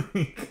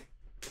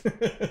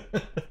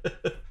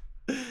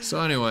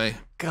 So anyway,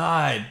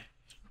 God.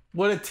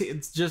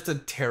 It's just a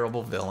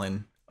terrible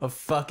villain. A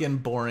fucking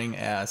boring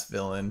ass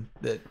villain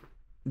that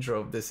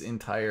drove this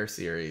entire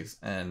series.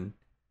 And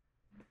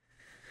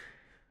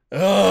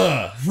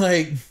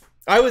like,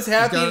 I was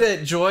happy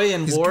that Joy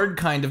and Ward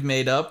kind of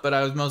made up, but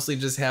I was mostly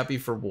just happy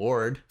for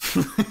Ward.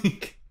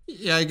 Like,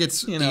 yeah, he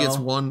gets know.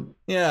 one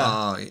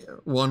yeah.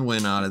 one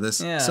win out of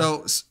this. Yeah.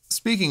 So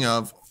speaking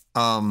of,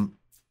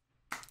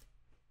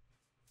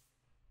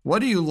 what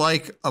do you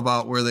like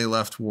about where they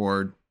left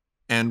Ward,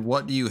 and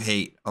what do you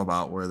hate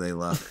about where they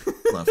left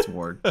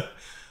Ward?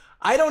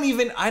 I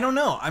don't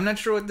know. I'm not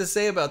sure what to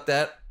say about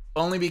that.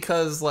 Only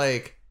because,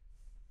 like,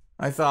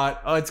 I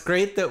thought, oh, it's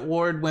great that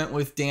Ward went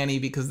with Danny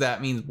because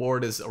that means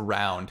Ward is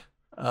around.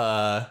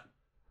 So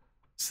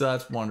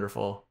that's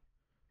wonderful.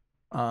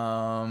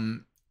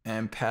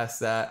 And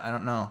past that, I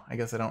don't know. I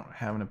guess I don't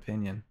have an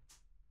opinion.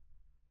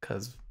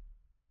 Cause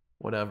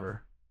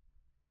whatever.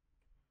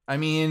 I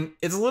mean,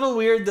 it's a little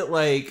weird that,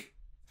 like,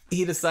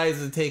 he decides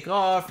to take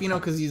off, you know,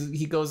 because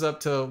he goes up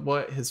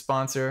to his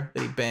sponsor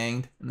that he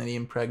banged and then he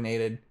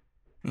impregnated.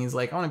 And he's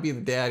like, I want to be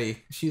the daddy.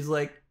 She's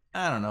like,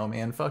 I don't know,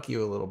 man. Fuck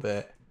you a little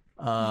bit.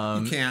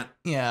 You can't.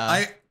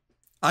 Yeah.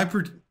 I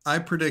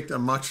predict a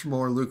much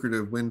more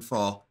lucrative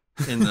windfall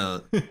in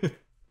the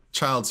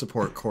child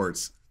support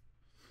courts.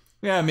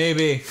 Yeah,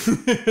 maybe.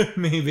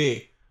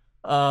 Maybe.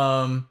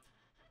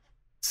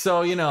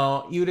 So, you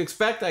know, you'd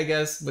expect, I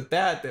guess, with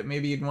that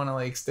maybe you'd want to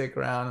like stick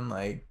around and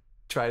like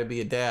try to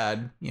be a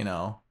dad, you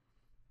know.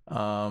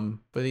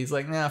 But he's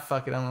like, nah,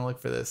 fuck it, I'm gonna look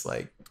for this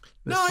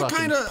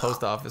fucking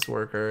post office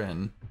worker.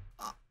 And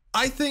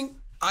I think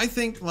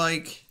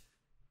like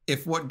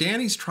if what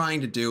Danny's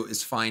trying to do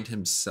is find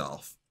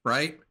himself,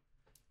 right?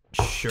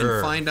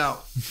 Sure. And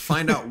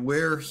find out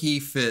where he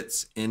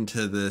fits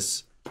into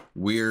this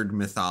weird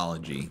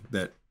mythology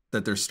that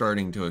they're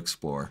starting to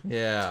explore.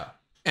 Yeah.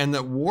 And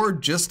that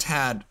Ward just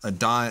had a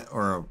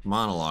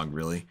monologue,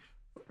 really,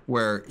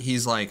 where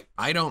he's like,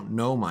 I don't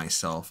know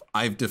myself.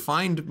 I've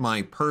defined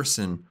my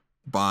person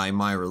by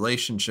my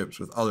relationships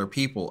with other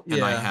people,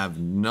 and I have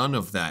none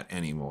of that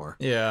anymore.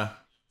 Yeah.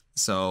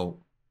 So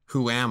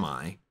who am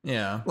I?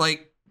 Yeah.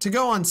 Like, to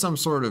go on some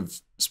sort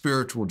of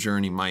spiritual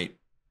journey might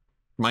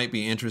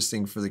be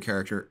interesting for the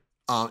character.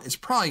 It's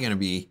probably going to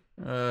be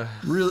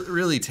really,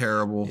 really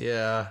terrible.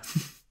 Yeah.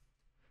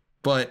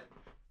 But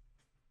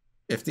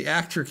if the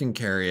actor can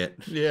carry it,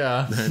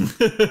 yeah. Then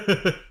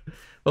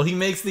well, he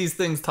makes these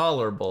things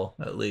tolerable,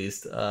 at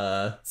least.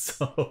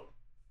 So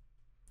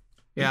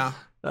yeah,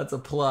 that's a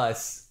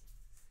plus.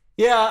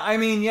 Yeah, I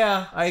mean,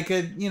 yeah, I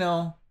could, you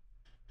know,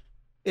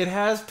 it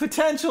has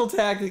potential,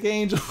 Tactic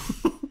Angel.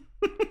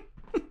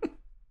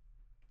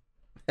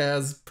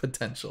 Has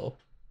potential.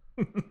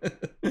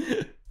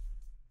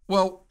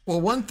 Well,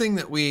 one thing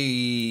that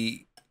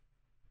we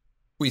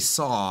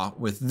saw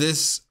with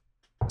this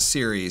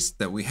series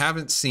that we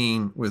haven't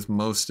seen with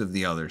most of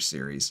the other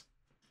series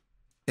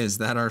is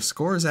that our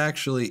scores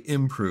actually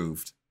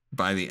improved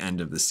by the end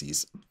of the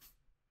season.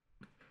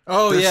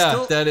 Oh,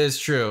 yeah, that is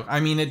true. I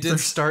mean, it did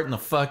start in the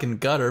fucking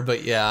gutter,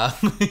 but yeah.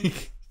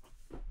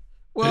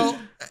 Well,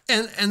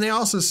 and they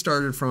also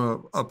started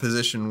from a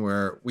position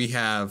where we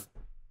have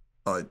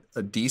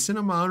a decent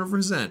amount of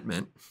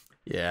resentment.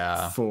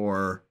 Yeah.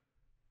 For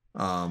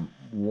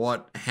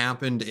what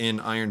happened in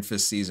Iron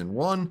Fist season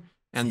 1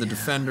 and the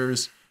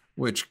Defenders,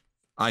 which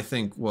I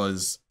think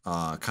was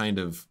kind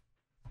of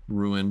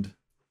ruined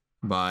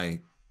by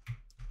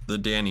the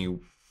Danny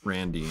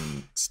Randy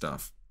and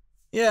stuff.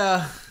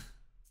 Yeah.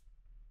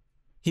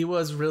 He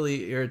was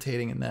really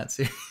irritating in that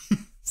series.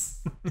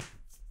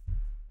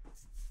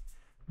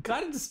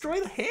 Gotta destroy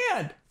the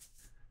hand.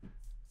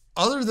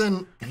 Other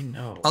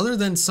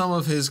than some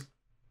of his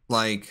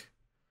like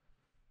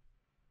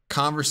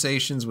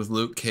conversations with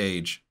Luke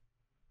Cage,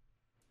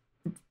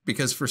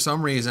 because for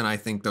some reason I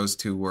think those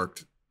two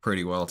worked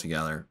pretty well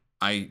together.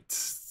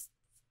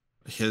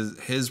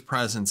 His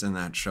presence in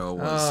that show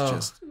was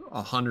just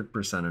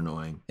 100%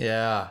 annoying.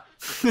 Yeah.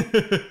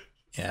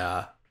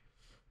 Yeah.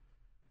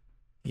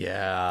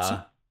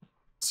 Yeah.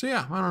 So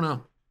yeah, I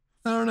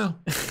don't know.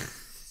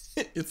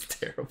 It's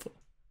terrible.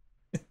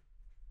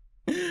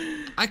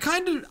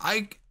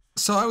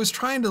 I was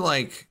trying to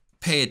like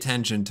pay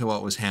attention to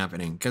what was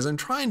happening because I'm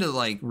trying to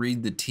like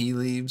read the tea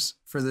leaves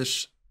for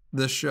this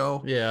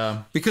show.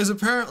 Yeah. Because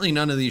apparently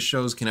none of these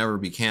shows can ever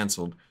be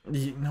canceled.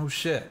 No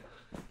shit.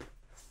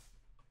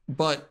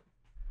 But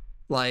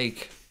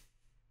like,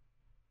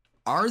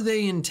 are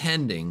they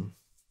intending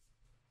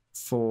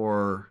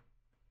for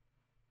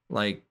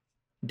like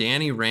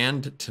Danny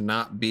Rand to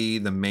not be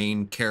the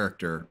main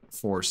character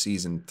for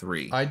season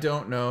 3? I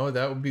don't know.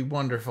 That would be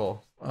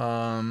wonderful.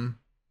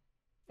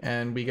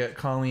 And we get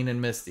Colleen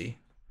and Misty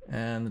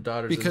and the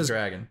Daughters of the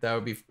Dragon.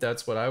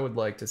 That's what I would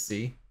like to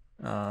see.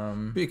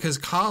 Because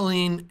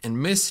Colleen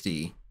and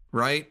Misty,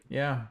 right?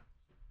 Yeah.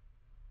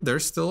 They're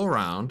still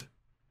around.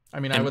 I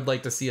mean, I would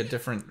like to see a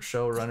different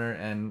showrunner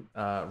and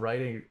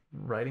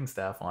writing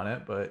staff on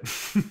it, but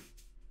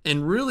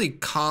and really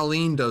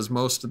Colleen does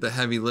most of the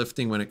heavy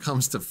lifting when it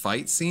comes to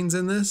fight scenes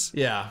in this.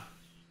 Yeah.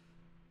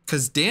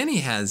 Cuz Danny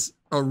has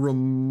a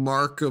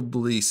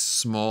remarkably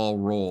small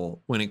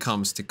role when it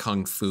comes to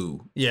kung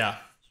fu. Yeah.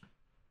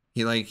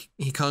 He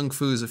kung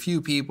fu's a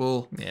few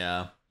people.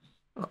 Yeah.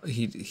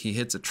 He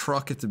hits a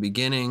truck at the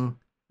beginning.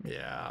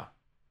 Yeah.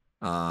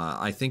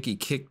 I think he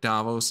kicked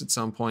Davos at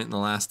some point in the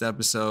last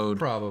episode.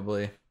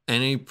 Probably.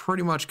 And he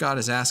pretty much got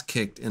his ass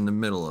kicked in the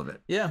middle of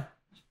it. Yeah.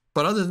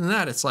 But other than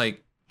that, it's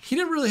like he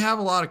didn't really have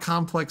a lot of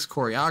complex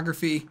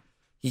choreography.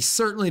 He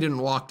certainly didn't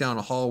walk down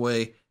a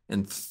hallway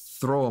and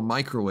throw a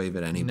microwave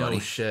at anybody.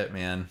 No shit,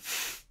 man.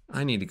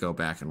 I need to go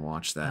back and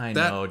watch that. I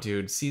know,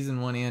 dude.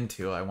 Season 1 and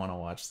 2, I want to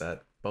watch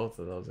both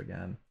of those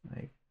again.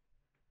 Like,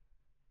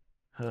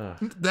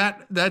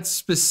 that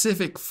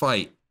specific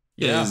fight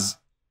is.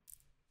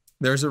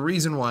 There's a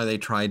reason why they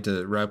tried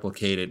to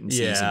replicate it in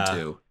season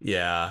 2.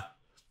 Yeah.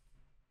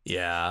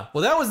 Yeah.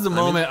 Well, that was the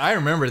moment. I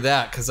remember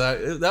that because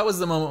that was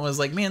the moment I was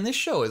like, man, this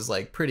show is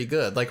like pretty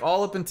good. Like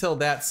all up until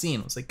that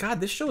scene, I was like,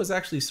 God, this show is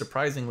actually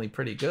surprisingly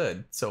pretty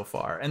good so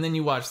far. And then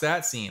you watch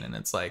that scene and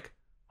it's like,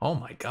 oh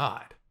my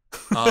God.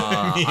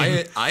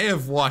 I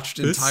have watched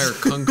entire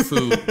kung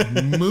fu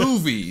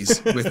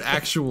movies with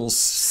actual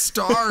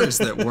stars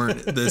that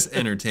weren't this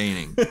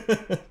entertaining.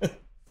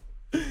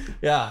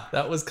 Yeah,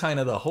 that was kind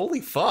of the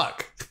holy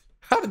fuck.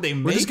 How did they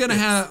make We're just gonna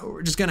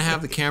this?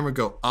 have the camera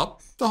go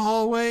up the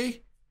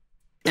hallway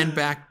and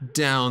back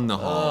down the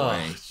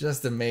hallway. Oh,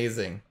 just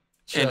amazing.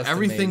 And Just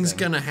everything's amazing.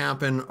 gonna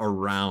happen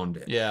around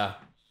it. Yeah.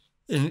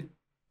 And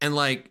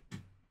like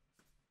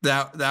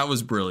that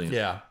was brilliant.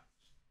 Yeah.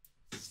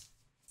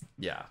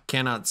 Yeah.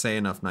 Cannot say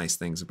enough nice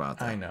things about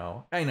that. I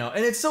know.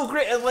 And it's so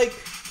great. And like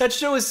that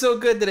show is so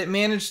good that it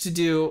managed to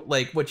do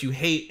like what you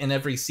hate in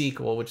every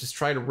sequel, which is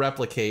try to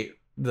replicate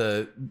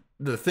the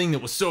thing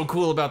that was so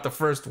cool about the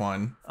first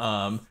one.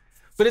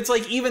 But it's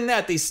like even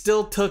that they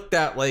still took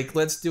that like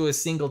let's do a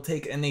single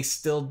take and they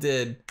still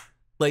did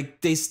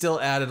like they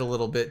still added a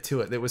little bit to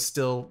it. It was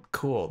still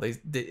cool.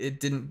 It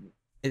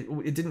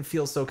didn't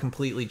feel so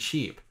completely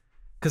cheap.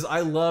 Cuz I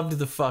loved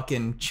the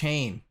fucking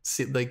chain.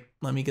 See, like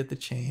let me get the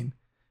chain.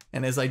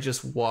 And as I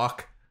just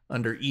walk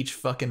under each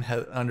fucking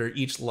under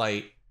each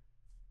light,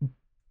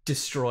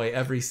 destroy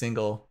every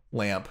single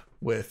lamp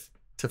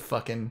to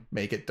fucking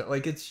make it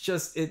like it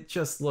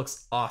just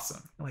looks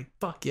awesome. Like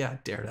fuck yeah,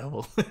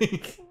 Daredevil.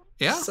 Like,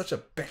 Yeah. such a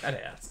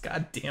badass.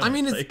 God damn it. I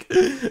mean, like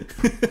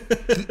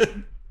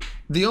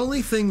The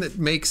only thing that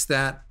makes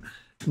that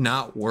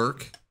not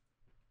work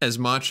as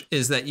much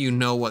is that you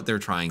know what they're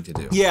trying to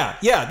do. yeah,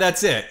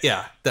 that's it.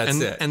 Yeah, that's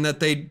it. And that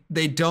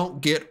they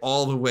don't get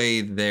all the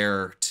way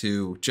there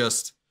to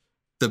just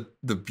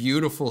the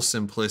beautiful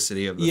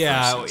simplicity of the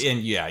yeah, first season.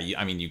 and yeah,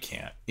 I mean you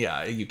can't.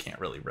 Yeah, you can't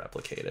really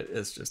replicate it.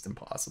 It's just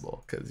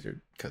impossible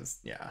cuz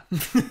yeah.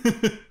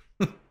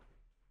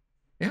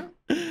 Yeah.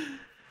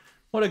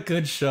 What a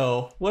good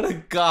show. What a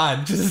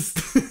god. Just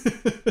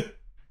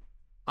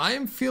I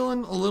am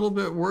feeling a little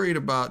bit worried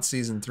about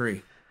season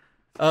 3.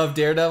 of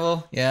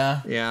Daredevil.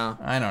 Yeah. Yeah.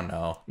 I don't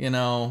know. You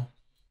know,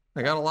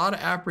 I got a lot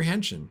of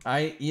apprehension.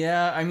 I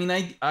mean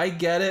I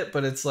get it,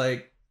 but it's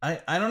like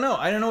I don't know.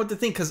 I don't know what to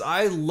think cuz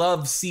I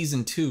love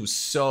season 2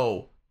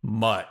 so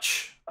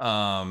much.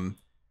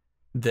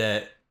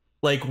 That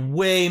like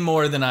way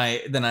more than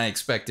I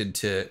expected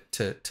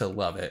to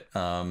love it.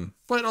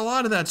 But a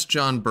lot of that's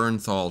John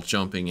Bernthal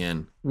jumping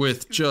in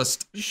with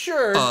just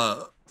Sure.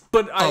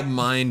 But a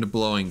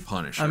mind-blowing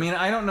Punisher. I mean,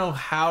 I don't know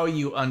how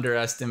you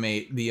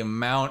underestimate the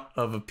amount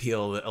of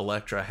appeal that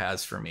Elektra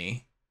has for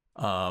me.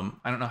 I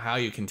don't know how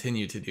you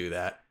continue to do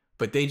that,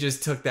 but they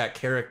just took that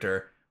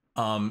character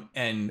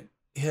and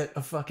hit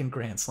a fucking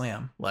grand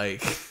slam.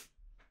 Like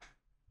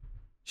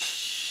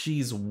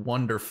she's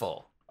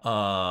wonderful.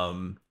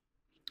 I'm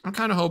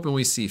kind of hoping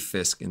we see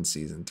Fisk in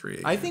season 3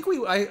 again. I think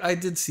I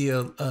did see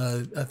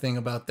a thing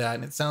about that,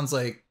 and it sounds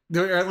like,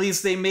 or at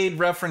least they made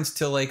reference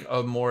to like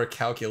a more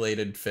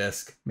calculated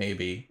Fisk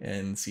maybe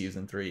in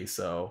season 3.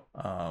 So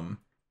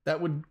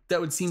that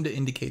would seem to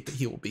indicate that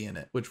he will be in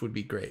it, which would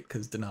be great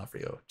because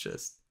D'Onofrio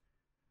just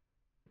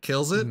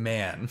kills it,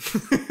 man.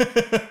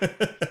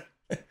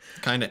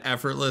 kind of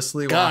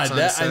effortlessly. God, walks on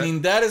that set. I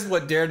mean that is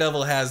what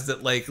Daredevil has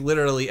that like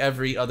literally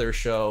every other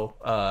show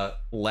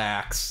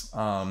lacks.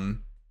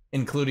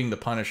 Including the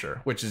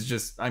Punisher, which is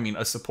just, I mean,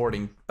 a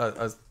supporting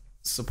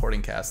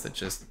cast that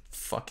just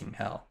fucking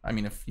hell. I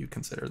mean, if you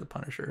consider the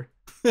Punisher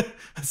a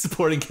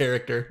supporting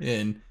character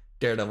in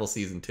Daredevil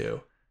season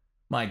 2,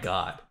 my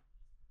God.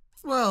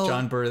 Well,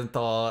 John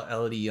Bernthal,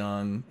 Elodie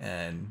Young,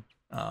 and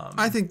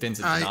I think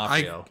Vincent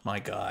D'Onofrio. My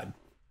God.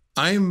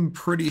 I'm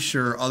pretty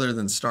sure, other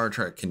than Star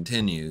Trek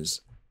Continues,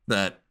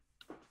 that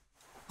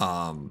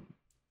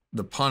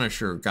the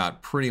Punisher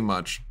got pretty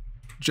much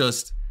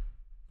just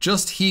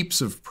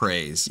heaps of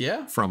praise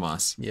from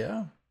us.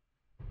 Yeah.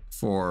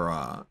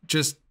 For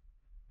just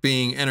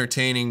being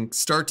entertaining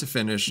start to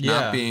finish,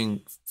 not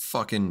being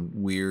fucking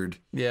weird.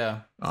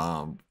 Yeah.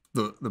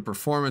 The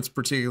performance,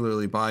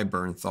 particularly by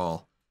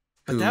Bernthal,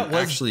 who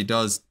actually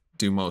does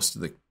do most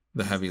of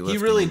the heavy lifting.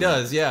 He really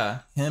does, yeah.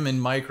 Him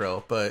and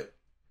Micro, but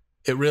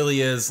it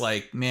really is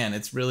like, man,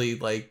 it's really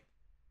like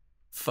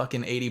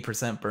fucking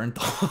 80%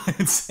 Bernthal.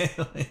 I'd say,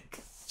 like,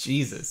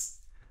 Jesus.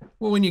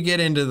 Well, when you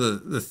get into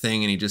the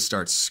thing and he just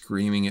starts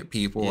screaming at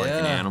people like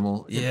an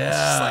animal, it's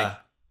just like,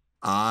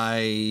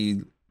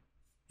 I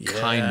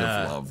kind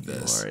of love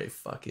this. You're a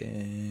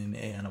fucking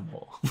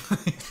animal.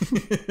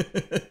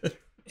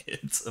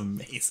 It's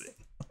amazing.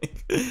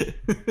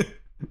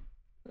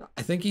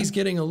 I think he's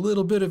getting a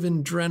little bit of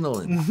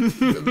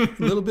adrenaline,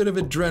 a little bit of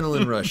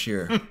adrenaline rush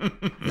here.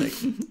 Like,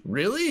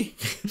 really?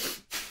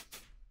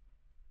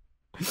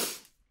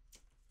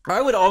 I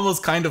would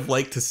almost kind of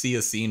like to see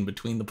a scene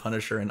between the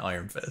Punisher and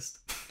Iron Fist.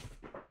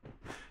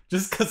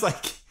 Just because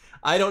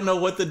I don't know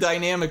what the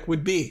dynamic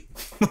would be.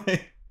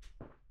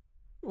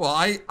 Well,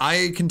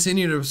 I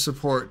continue to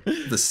support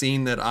the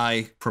scene that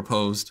I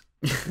proposed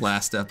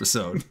last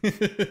episode.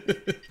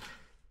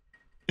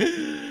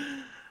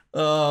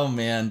 Oh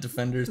man,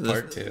 Defenders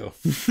Part 2.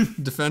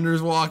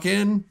 Defenders walk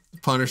in,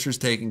 Punisher's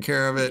taking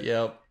care of it.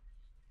 Yep.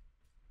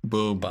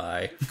 Boom.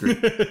 Bye.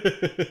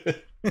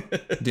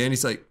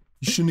 Danny's like,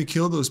 you shouldn't have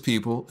killed those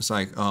people. It's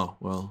like, oh,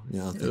 well,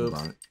 yeah, I'll think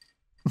about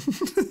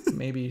it.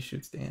 Maybe he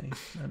shoots Danny.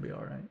 That'd be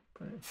all right.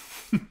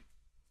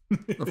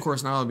 But of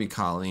course, now it'll be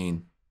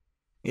Colleen.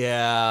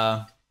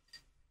 Yeah.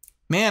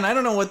 Man, I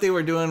don't know what they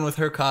were doing with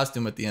her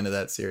costume at the end of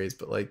that series,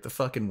 but like the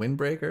fucking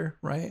windbreaker,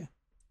 right?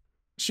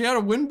 She had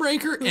a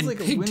windbreaker and like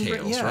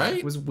pigtails, right?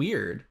 It was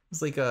weird. It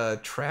was like a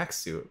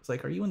tracksuit. It's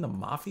like, are you in the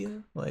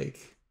mafia? Like,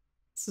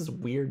 this is a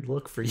weird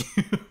look for you.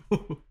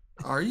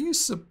 Are you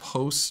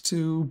supposed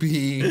to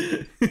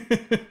be?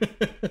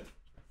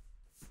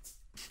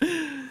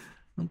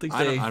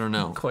 I don't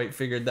know. Quite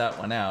figured that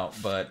one out,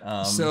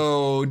 but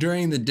so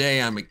during the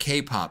day I'm a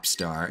K-pop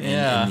star,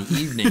 and in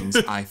the evenings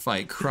I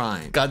fight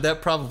crime. God,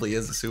 that probably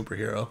is a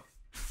superhero.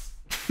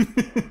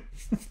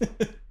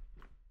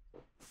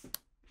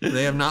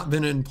 They have not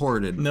been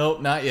imported. Nope,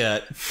 not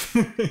yet.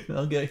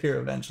 They'll get here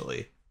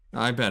eventually.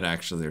 I bet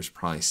actually there's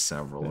probably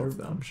several of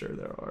them. I'm sure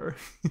there are.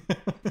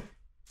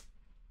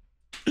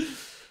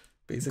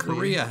 Basically,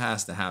 Korea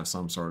has to have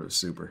some sort of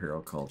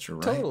superhero culture,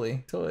 right?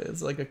 Totally.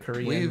 It's like a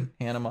Korean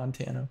Hannah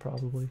Montana,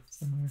 probably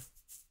somewhere.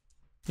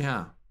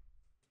 Yeah.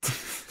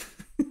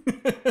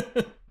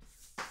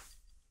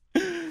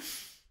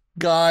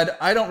 God,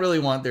 I don't really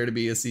want there to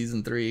be a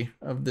season 3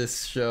 of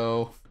this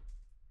show.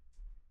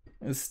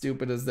 As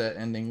stupid as that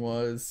ending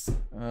was,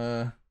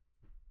 man,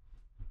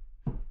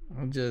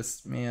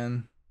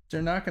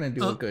 they're not gonna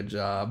do a good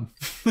job.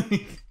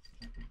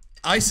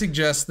 I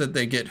suggest that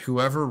they get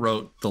whoever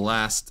wrote the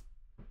last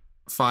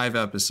 5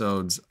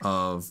 episodes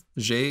of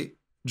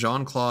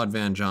Jean-Claude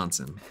Van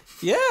Johnson.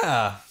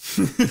 Yeah.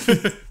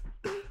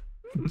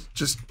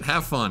 Just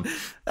have fun.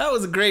 That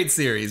was a great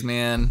series,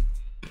 man.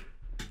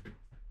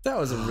 That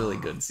was a really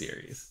good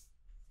series.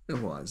 It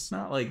was.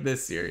 Not like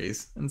this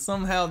series. And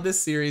somehow this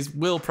series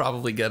will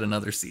probably get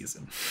another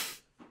season.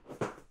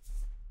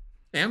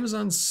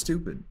 Amazon's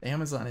stupid.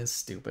 Amazon is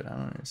stupid. I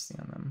don't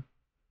understand them.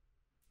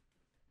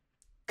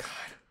 God,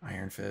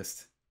 Iron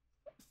Fist.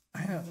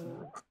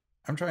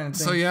 I'm trying to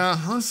think. So yeah,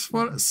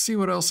 let's see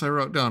what else I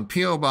wrote down.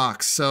 P.O.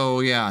 Box. So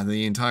yeah,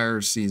 the entire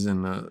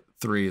season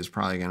 3 is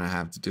probably going to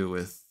have to do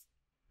with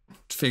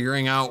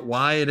figuring out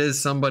why it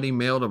is somebody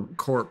mailed a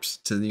corpse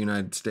to the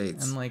United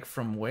States. And like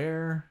from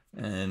where?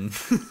 And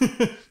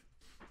the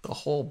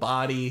whole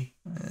body.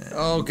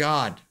 Oh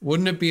God.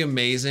 Wouldn't it be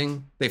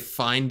amazing? They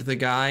find the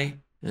guy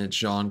and it's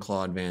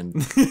Jean-Claude Van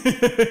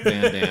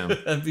Damme.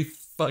 That'd be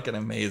fucking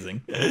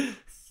amazing.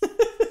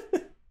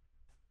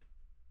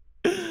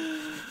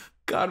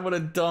 God, what a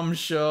dumb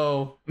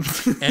show.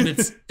 And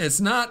it's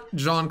not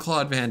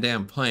Jean-Claude Van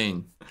Damme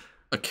playing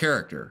a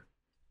character.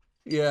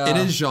 Yeah. It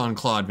is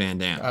Jean-Claude Van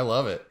Damme. I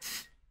love it.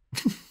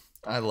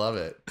 I love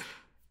it.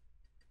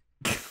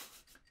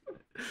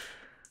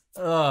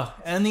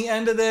 And the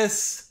end of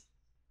this,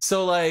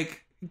 so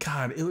like,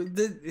 God, it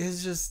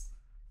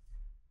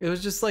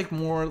was just like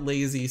more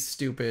lazy,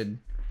 stupid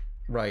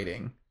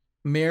writing.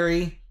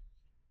 Mary,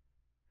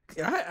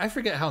 I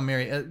forget how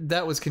Mary,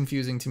 that was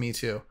confusing to me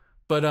too.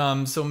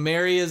 But so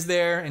Mary is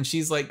there and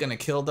she's like gonna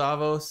kill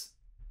Davos.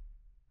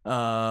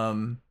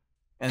 And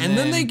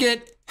then they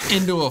get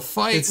into a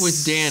fight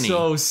with Danny.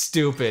 So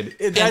stupid.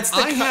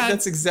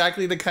 That's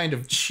exactly the kind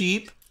of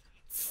cheap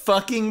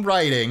fucking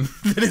writing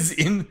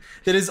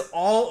that is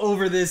all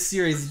over this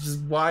series, which is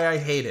why I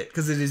hate it,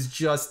 because it is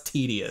just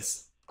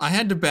tedious. I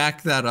had to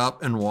back that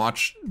up and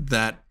watch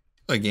that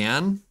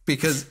again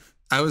because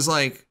I was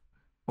like,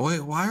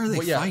 wait, why are they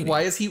fighting?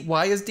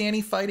 Why is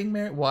Danny fighting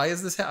Mary? Why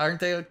is this? Aren't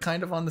they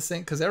kind of on the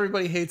same? Because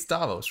everybody hates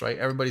Davos, right?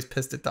 Everybody's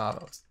pissed at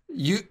Davos.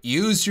 You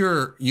use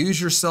your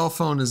cell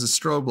phone as a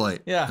strobe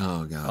light. Yeah.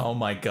 Oh God. Oh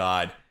my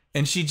God.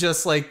 And she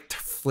just like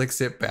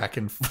flicks it back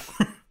and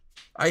forth.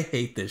 I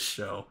hate this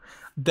show.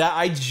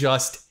 I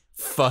just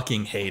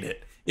fucking hate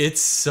it.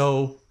 It's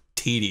so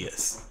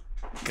tedious.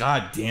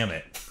 God damn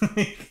it.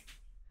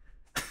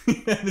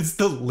 It's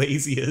the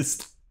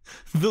laziest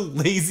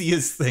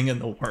thing in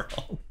the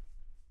world.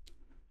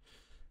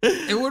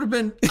 It would have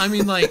been, I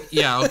mean, like,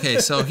 yeah, okay,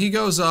 so he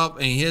goes up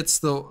and he hits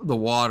the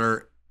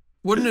water.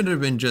 Wouldn't it have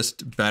been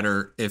just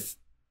better if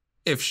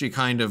she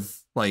kind of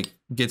like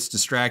gets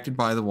distracted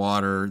by the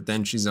water,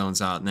 then she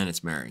zones out, and then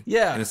it's Mary?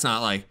 Yeah. And it's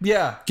not like,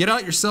 yeah, get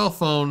out your cell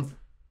phone.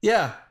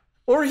 Yeah.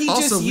 Or he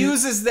also just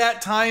uses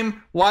that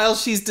time while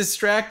she's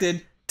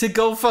distracted to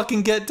go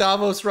fucking get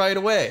Davos right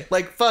away.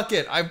 Like, fuck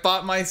it. I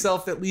bought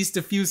myself at least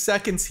a few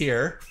seconds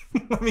here.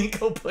 Let me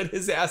go put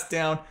his ass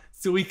down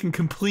so we can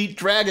complete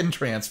dragon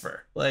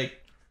transfer.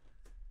 Like,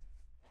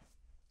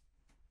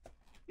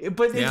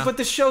 but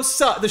the show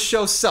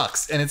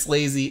sucks and it's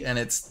lazy and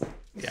it's,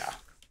 yeah.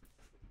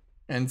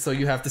 And so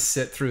you have to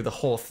sit through the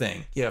whole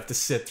thing. You have to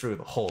sit through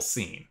the whole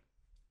scene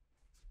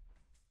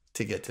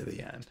to get to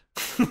the end.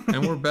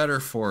 And we're better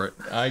for it.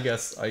 I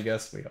guess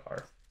we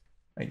are.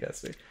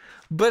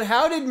 But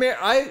how did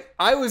Mary?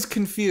 I was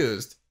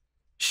confused.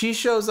 She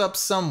shows up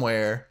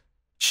somewhere.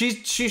 She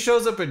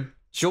shows up at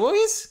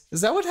Joy's?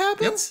 Is that what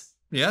happens?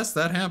 Yep. Yes,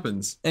 that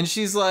happens. And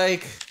she's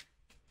like,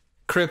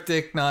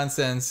 cryptic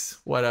nonsense,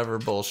 whatever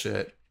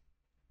bullshit.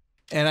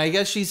 And I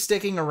guess she's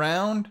sticking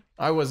around.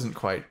 I didn't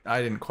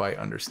quite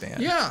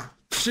understand. Yeah.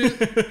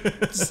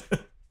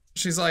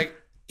 She's like,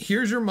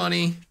 here's your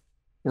money.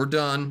 We're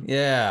done.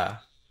 Yeah.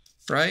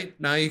 Right?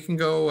 Now you can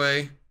go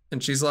away.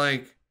 And she's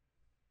like,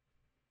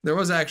 There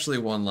was actually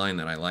one line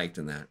that I liked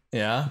in that.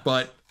 Yeah.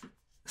 But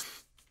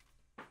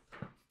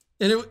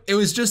it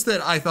was just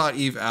that I thought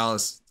Eve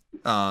Alice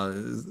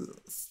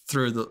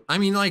I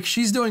mean, like,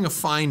 she's doing a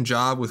fine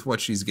job with what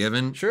she's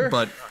given. Sure.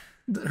 But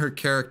her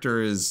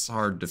character is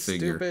hard to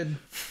figure. Stupid.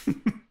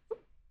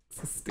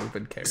 It's a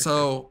stupid character.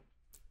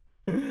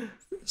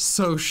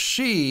 So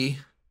she,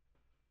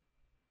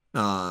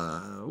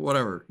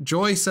 whatever.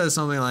 Joy says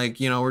something like,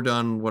 you know, we're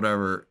done,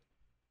 whatever,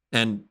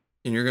 and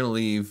you're gonna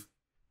leave,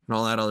 and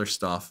all that other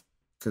stuff,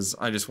 because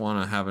I just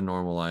want to have a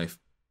normal life.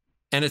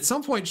 And at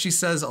some point, she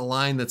says a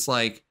line that's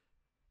like,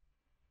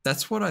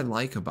 "That's what I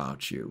like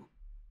about you,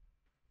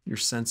 your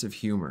sense of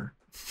humor."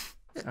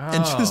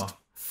 And just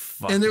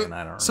fucking, and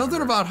I don't something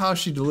remember. about how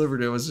she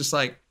delivered it was just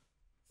like,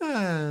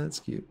 that's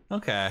cute.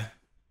 Okay.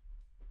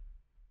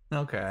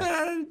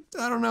 I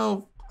don't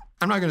know.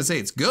 I'm not gonna say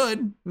it's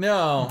good,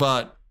 No.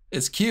 but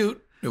it's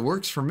cute. It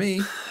works for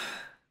me.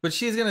 But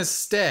she's gonna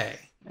stay.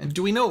 And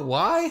do we know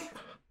why?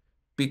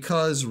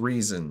 Because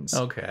reasons.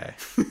 Okay.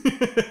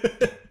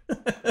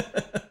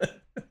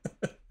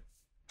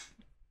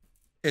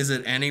 Is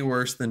it any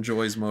worse than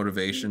Joy's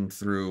motivation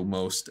through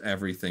most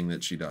everything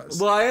that she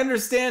does? Well, I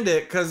understand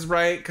it, cause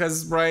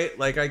right,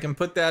 like I can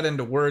put that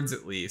into words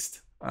at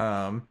least.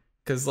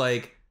 Cause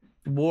like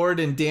Ward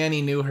and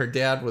Danny knew her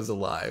dad was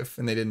alive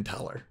and they didn't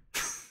tell her.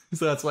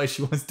 So that's why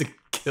she wants to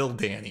kill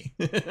Danny.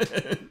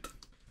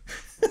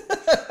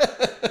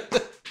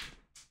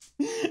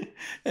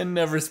 And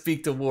never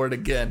speak to Ward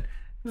again.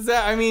 Is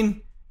that, I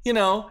mean, you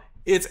know,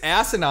 it's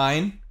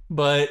asinine,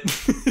 but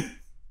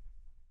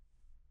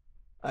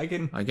I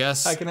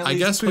guess at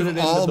least put it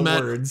into the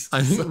words.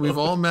 I think we've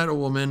all met a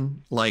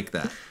woman like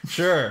that.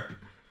 Sure.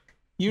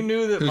 You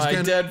knew that Who's my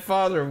gonna- dead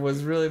father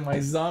was really, my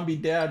zombie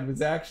dad was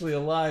actually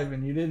alive,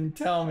 and you didn't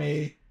tell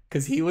me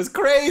because he was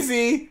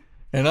crazy,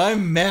 and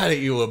I'm mad at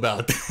you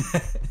about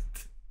that.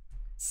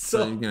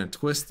 So you're gonna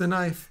twist the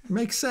knife.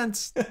 Makes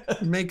sense.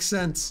 Makes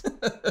sense.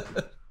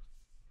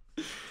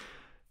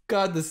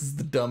 God, this is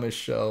the dumbest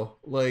show.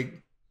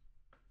 Like,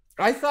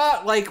 I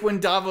thought, like, when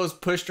Davos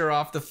pushed her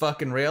off the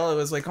fucking rail, it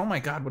was like, oh my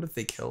God, what if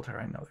they killed her?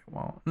 I know they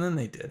won't. And then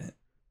they didn't.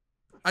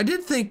 I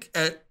did think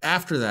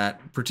after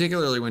that,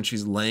 particularly when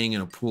she's laying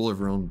in a pool of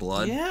her own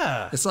blood.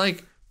 Yeah. It's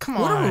like, Come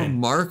what a on.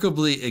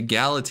 remarkably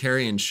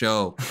egalitarian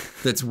show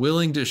that's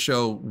willing to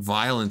show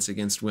violence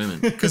against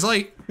women. Because,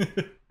 like,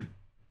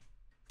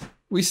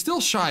 we still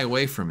shy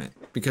away from it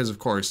because, of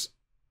course,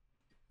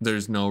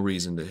 there's no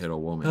reason to hit a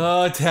woman.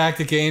 Oh,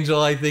 Tactic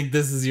Angel, I think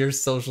this is your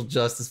social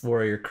justice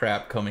warrior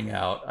crap coming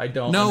out. I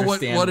don't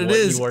understand what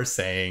you are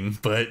saying,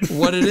 but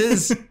what it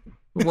is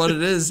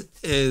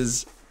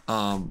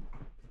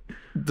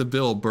the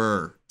Bill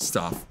Burr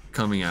stuff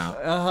coming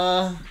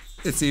out.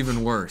 It's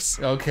even worse.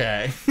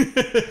 Okay.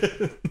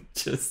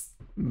 Just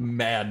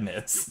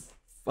madness.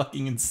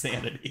 Fucking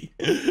insanity.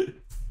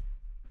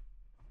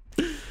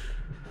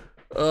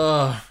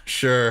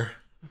 Sure.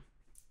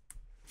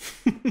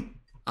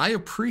 I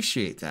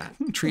appreciate that.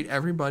 Treat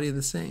everybody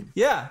the same.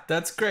 Yeah,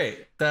 that's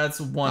great.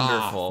 That's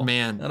wonderful. Oh,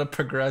 man. What a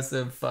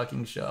progressive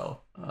fucking show.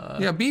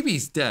 Yeah,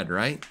 BB's dead,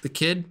 right? The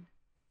kid?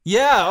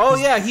 Yeah, oh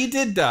yeah, he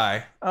did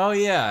die. Oh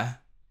yeah.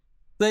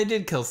 They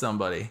did kill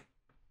somebody.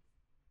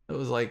 It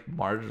was like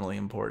marginally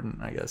important,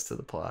 I guess, to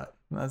the plot.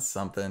 That's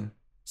something.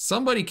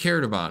 Somebody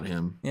cared about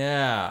him.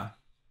 Yeah.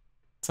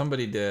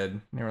 Somebody did.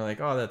 And they were like,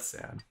 oh, that's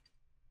sad.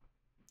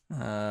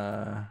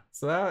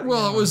 So that,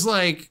 Well, you know. it was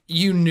like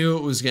you knew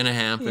it was going to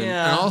happen.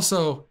 Yeah. And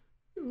also,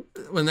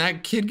 when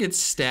that kid gets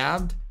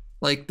stabbed,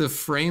 like the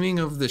framing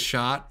of the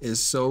shot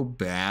is so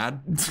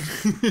bad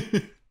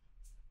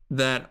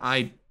that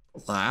I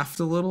laughed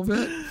a little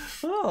bit.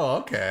 Oh,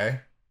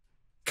 okay.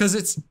 Because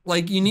it's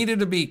like you needed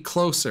to be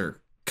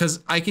closer. Because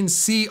I can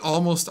see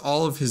almost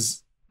all of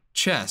his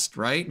chest,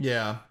 right?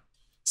 Yeah.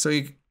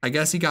 So I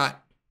guess he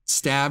got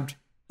stabbed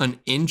an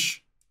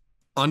inch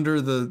under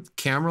the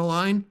camera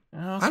line.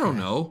 Okay. I don't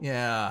know.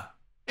 Yeah.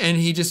 And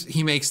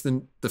he makes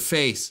the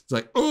face. It's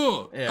like,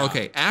 oh, Yeah.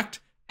 okay. Act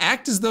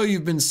as though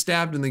you've been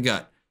stabbed in the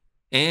gut.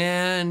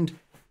 And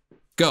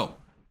go.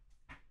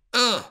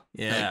 Ugh.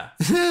 Yeah.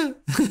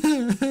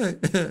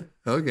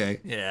 Okay.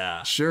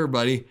 Yeah. Sure,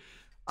 buddy.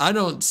 I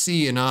don't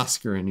see an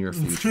Oscar in your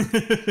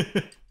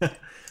future.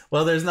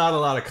 Well, there's not a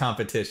lot of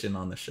competition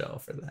on the show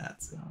for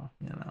that, so,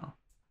 you know.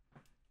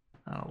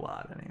 Not a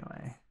lot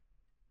anyway.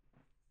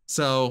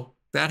 So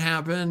that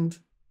happened.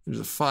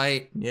 There's a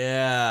fight.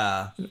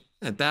 Yeah.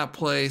 At that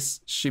place,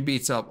 she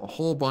beats up a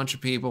whole bunch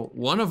of people.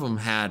 One of them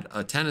had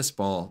a tennis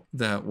ball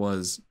that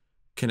was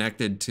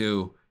connected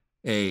to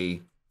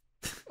a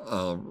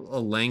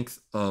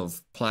length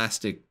of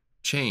plastic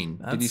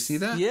chain. Did you see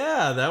that?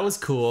 Yeah, that was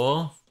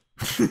cool.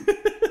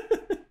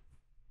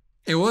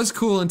 It was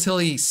cool until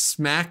he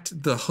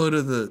smacked the hood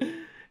of the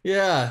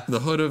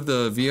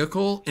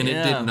vehicle and it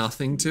Yeah. did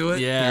nothing to it.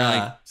 Yeah. You're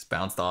like, just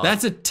bounced off.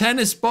 that's a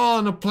tennis ball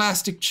and a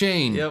plastic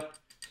chain. Yep.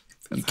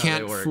 You That's how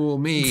can't they work. fool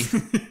me.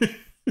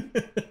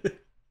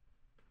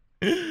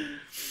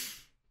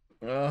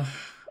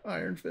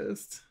 Iron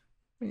Fist.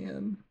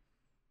 Man.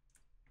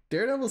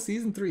 Daredevil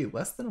season 3,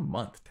 less than a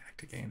month,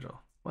 Tactic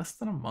Angel. less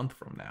than a month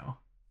from now.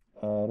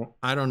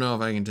 I don't know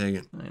if I can take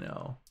it. I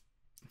know.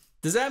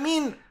 Does that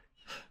mean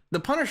The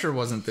Punisher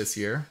wasn't this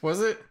year,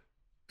 was it?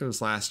 It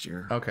was last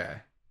year. Okay.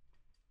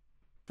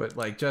 But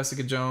like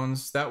Jessica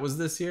Jones, that was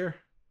this year?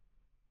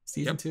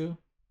 Season 2?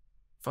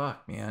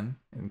 Fuck, man.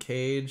 And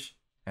Cage,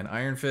 and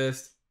Iron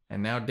Fist,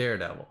 and now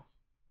Daredevil.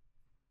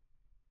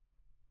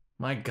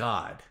 My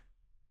God.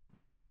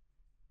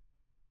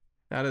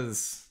 That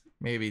is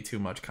maybe too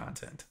much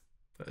content.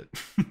 But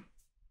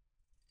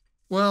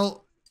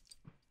well,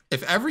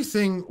 if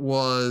everything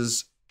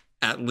was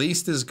at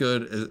least as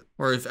good as,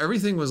 or if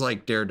everything was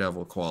like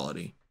Daredevil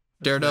quality,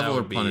 Daredevil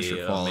or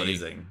Punisher quality,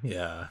 amazing.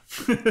 Yeah.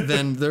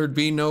 then there'd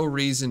be no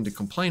reason to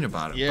complain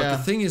about it. Yeah. But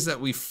the thing is that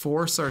we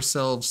force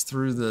ourselves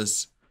through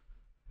this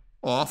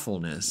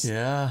awfulness.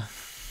 Yeah.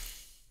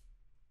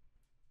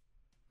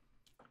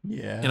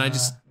 Yeah. And I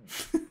just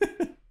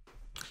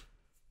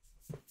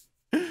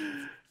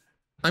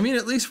I mean,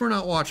 at least we're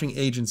not watching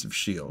Agents of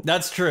S.H.I.E.L.D.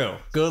 That's true.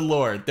 Good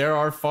Lord. There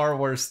are far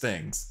worse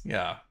things.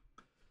 Yeah.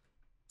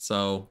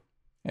 So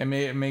It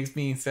makes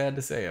me sad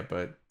to say it,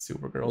 but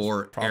Supergirl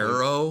or probably,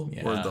 Arrow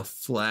yeah. or The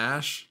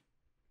Flash.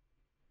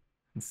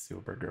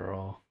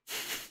 Supergirl.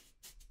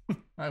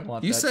 I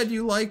want You that. said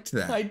you liked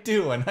that. I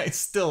do, and I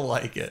still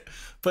like it,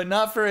 but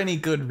not for any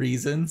good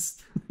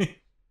reasons.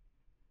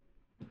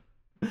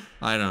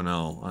 I don't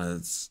know.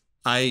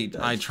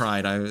 I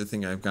tried. I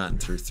think I've gotten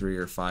through 3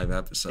 or 5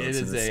 episodes.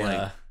 It is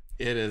and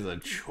it is a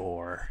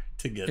chore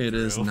to get it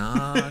through. is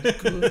not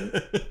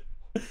good.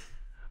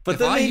 But if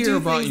then I they hear do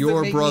about things your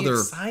that make me brother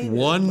excited,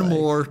 one like,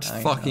 more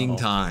I fucking know.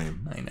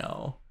 time. I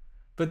know.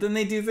 But then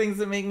they do things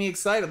that make me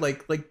excited,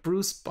 like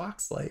Bruce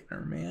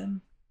Boxleitner,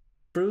 man.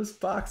 Bruce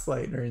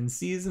Boxleitner in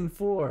season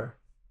 4.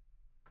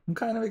 I'm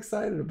kind of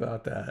excited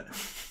about that.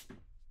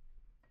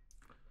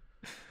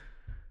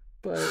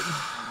 But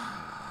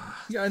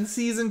yeah, in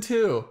season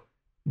 2,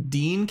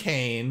 Dean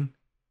Cain,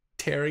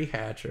 Terry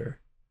Hatcher,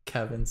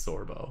 Kevin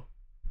Sorbo.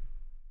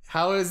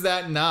 How is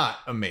that not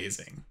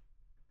amazing?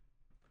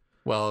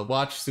 Well,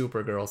 watch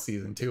Supergirl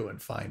season 2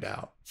 and find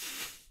out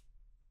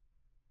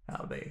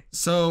how they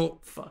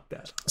fuck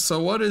that up.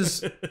 So what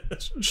is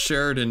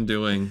Sheridan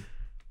doing?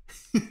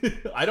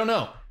 I don't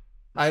know.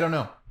 I don't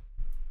know.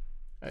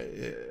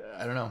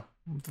 I don't know.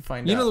 We'll have to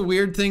find out. You know, the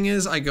weird thing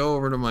is I go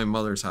over to my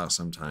mother's house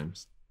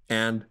sometimes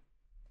and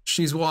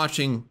she's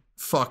watching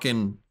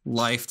fucking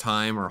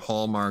Lifetime or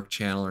Hallmark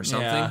Channel or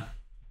something. Yeah.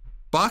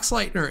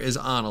 Boxleitner is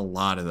on a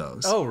lot of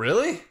those. Oh,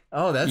 really?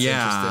 Oh, that's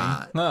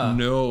interesting. Huh.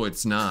 No,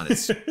 it's not.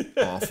 It's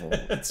awful.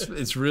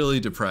 It's really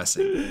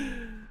depressing.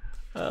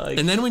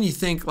 And then when you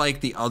think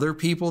like the other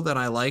people that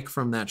I like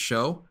from that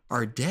show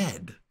are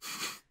dead.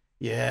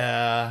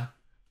 Yeah.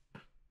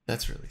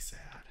 That's really sad.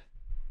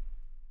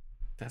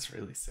 That's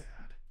really sad.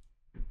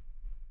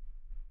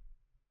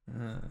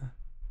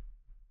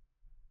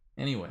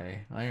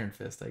 Anyway, Iron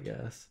Fist, I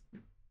guess.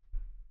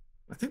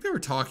 I think they were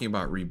talking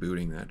about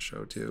rebooting that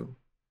show too.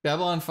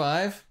 Babylon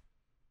 5?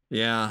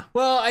 Yeah.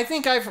 Well, I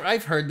think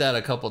I've heard that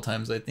a couple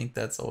times. I think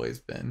that's always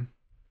been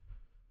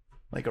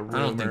like a rumor.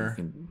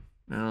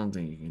 I don't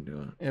think you can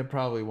do it. It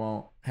probably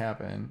won't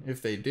happen.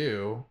 If they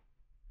do,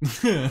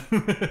 why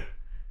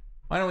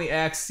don't we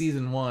axe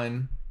season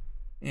 1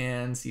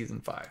 and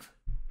season 5?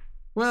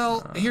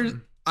 Well,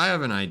 I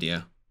have an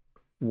idea.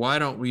 Why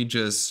don't we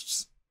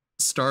just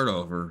start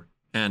over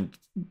and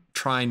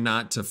try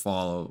not to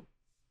follow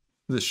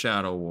the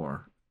Shadow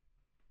War?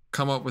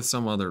 Come up with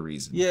some other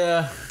reason.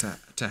 Yeah.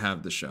 To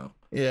have the show.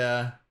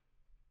 Yeah.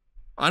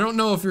 I don't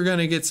know if you're going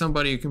to get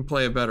somebody who can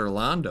play a better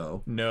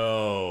Londo.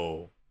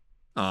 No.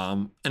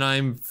 And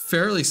I'm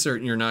fairly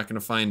certain you're not going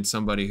to find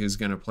somebody who's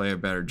going to play a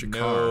better Jakar.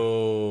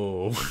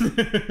 No.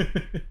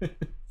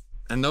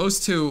 And those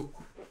two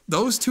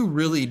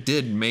really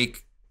did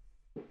make.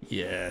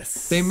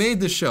 Yes. They made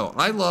the show.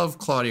 I love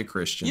Claudia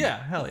Christian.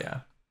 Yeah, hell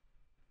yeah.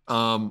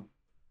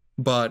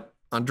 But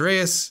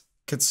Andreas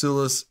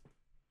Katsoulis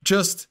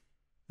just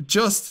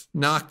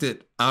knocked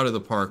it out of the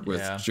park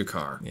with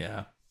Jakar.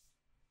 Yeah.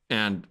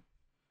 And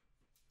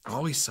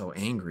always so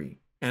angry.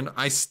 And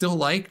I still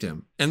liked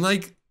him. And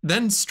like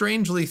then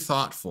strangely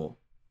thoughtful.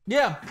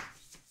 Yeah.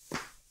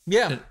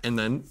 Yeah. And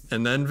then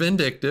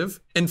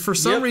vindictive. And for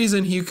some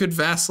reason he could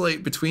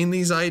vacillate between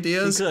these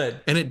ideas. He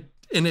could.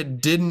 And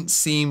it didn't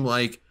seem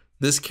like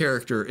this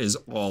character is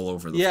all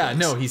over the place. Yeah,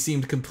 no, he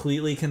seemed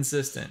completely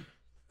consistent.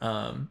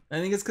 I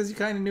think it's because you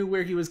kind of knew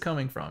where he was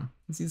coming from.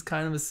 He's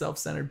kind of a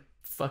self-centered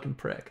fucking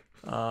prick.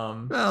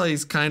 Well,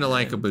 he's kind of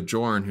like a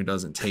Bajoran who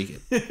doesn't take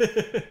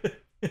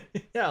it.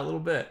 Yeah, a little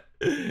bit.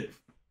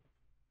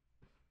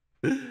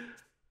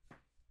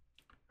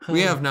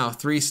 We have now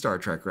 3 Star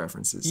Trek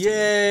references.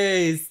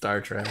 Yay, Star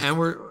Trek. And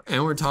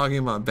we're talking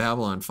about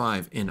Babylon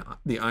 5 in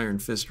the Iron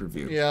Fist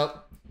review.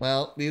 Yep.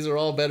 Well, these are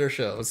all better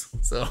shows.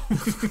 So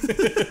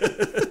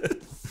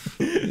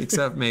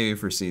except maybe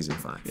for season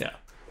 5. Yeah.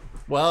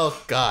 Well,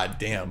 god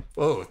damn.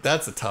 Oh,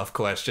 that's a tough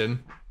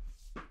question.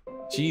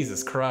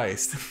 Jesus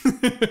Christ.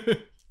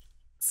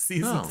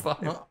 Season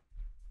 5. Well,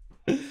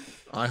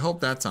 I hope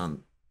that's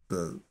on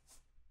the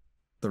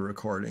the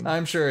recording.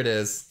 I'm sure it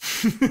is.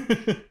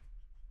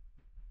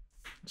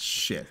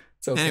 Shit.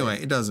 It's okay.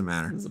 Anyway, it doesn't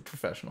matter. This is a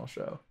professional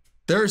show.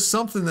 There's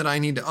something that I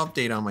need to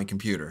update on my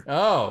computer.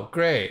 Oh,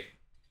 great.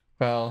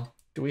 Well,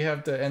 do we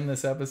have to end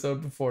this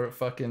episode before it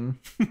fucking...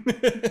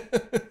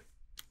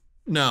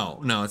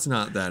 No, it's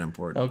not that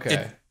important.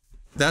 Okay.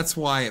 That's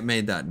why it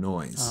made that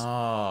noise.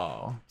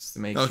 Oh, just to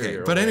make sure Okay,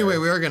 you're but aware. anyway,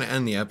 we are going to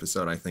end the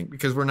episode, I think,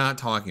 because we're not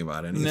talking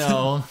about anything.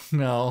 No.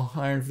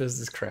 Iron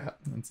Fist is crap.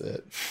 That's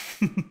it.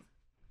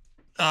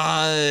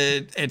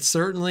 It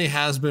certainly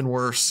has been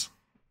worse.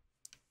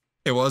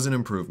 It was an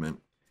improvement.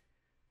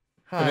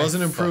 It was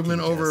an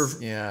improvement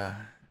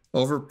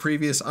over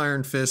previous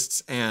Iron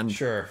Fists, and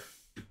Sure.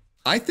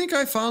 I think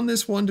I found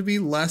this one to be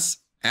less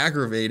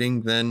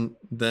aggravating than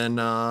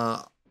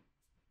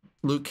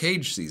Luke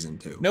Cage season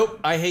 2. Nope,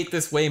 I hate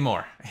this way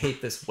more.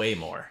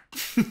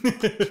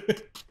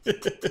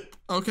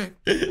 Okay.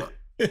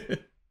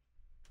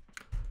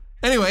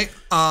 Anyway,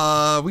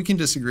 we can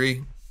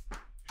disagree.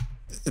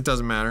 It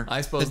doesn't matter.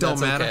 I suppose it don't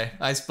that's matter. okay.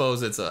 I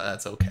suppose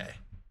that's okay.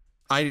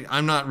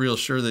 I'm not real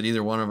sure that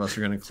either one of us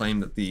are going to claim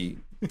that the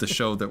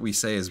show that we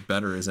say is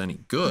better is any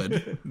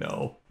good.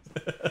 No.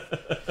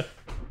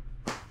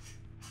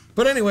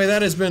 But anyway,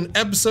 that has been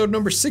episode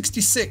number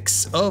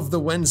 66 of the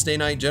Wednesday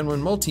Night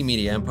Gentleman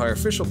Multimedia Empire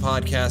official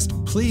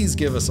podcast. Please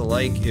give us a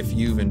like if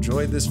you've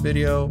enjoyed this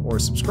video, or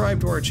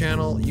subscribe to our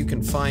channel. You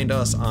can find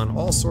us on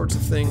all sorts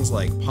of things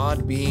like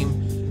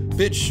Podbeam,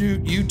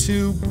 BitChute,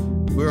 YouTube.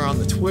 We're on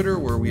the Twitter,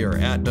 where we are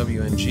at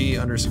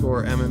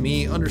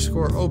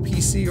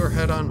WNG_MME_OPC, or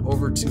head on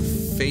over to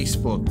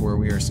Facebook, where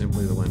we are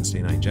simply the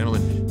Wednesday Night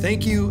Gentlemen.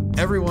 Thank you,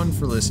 everyone,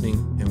 for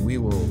listening, and we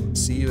will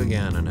see you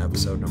again on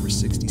episode number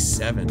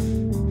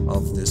 67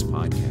 of this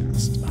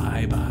podcast.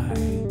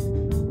 Bye-bye.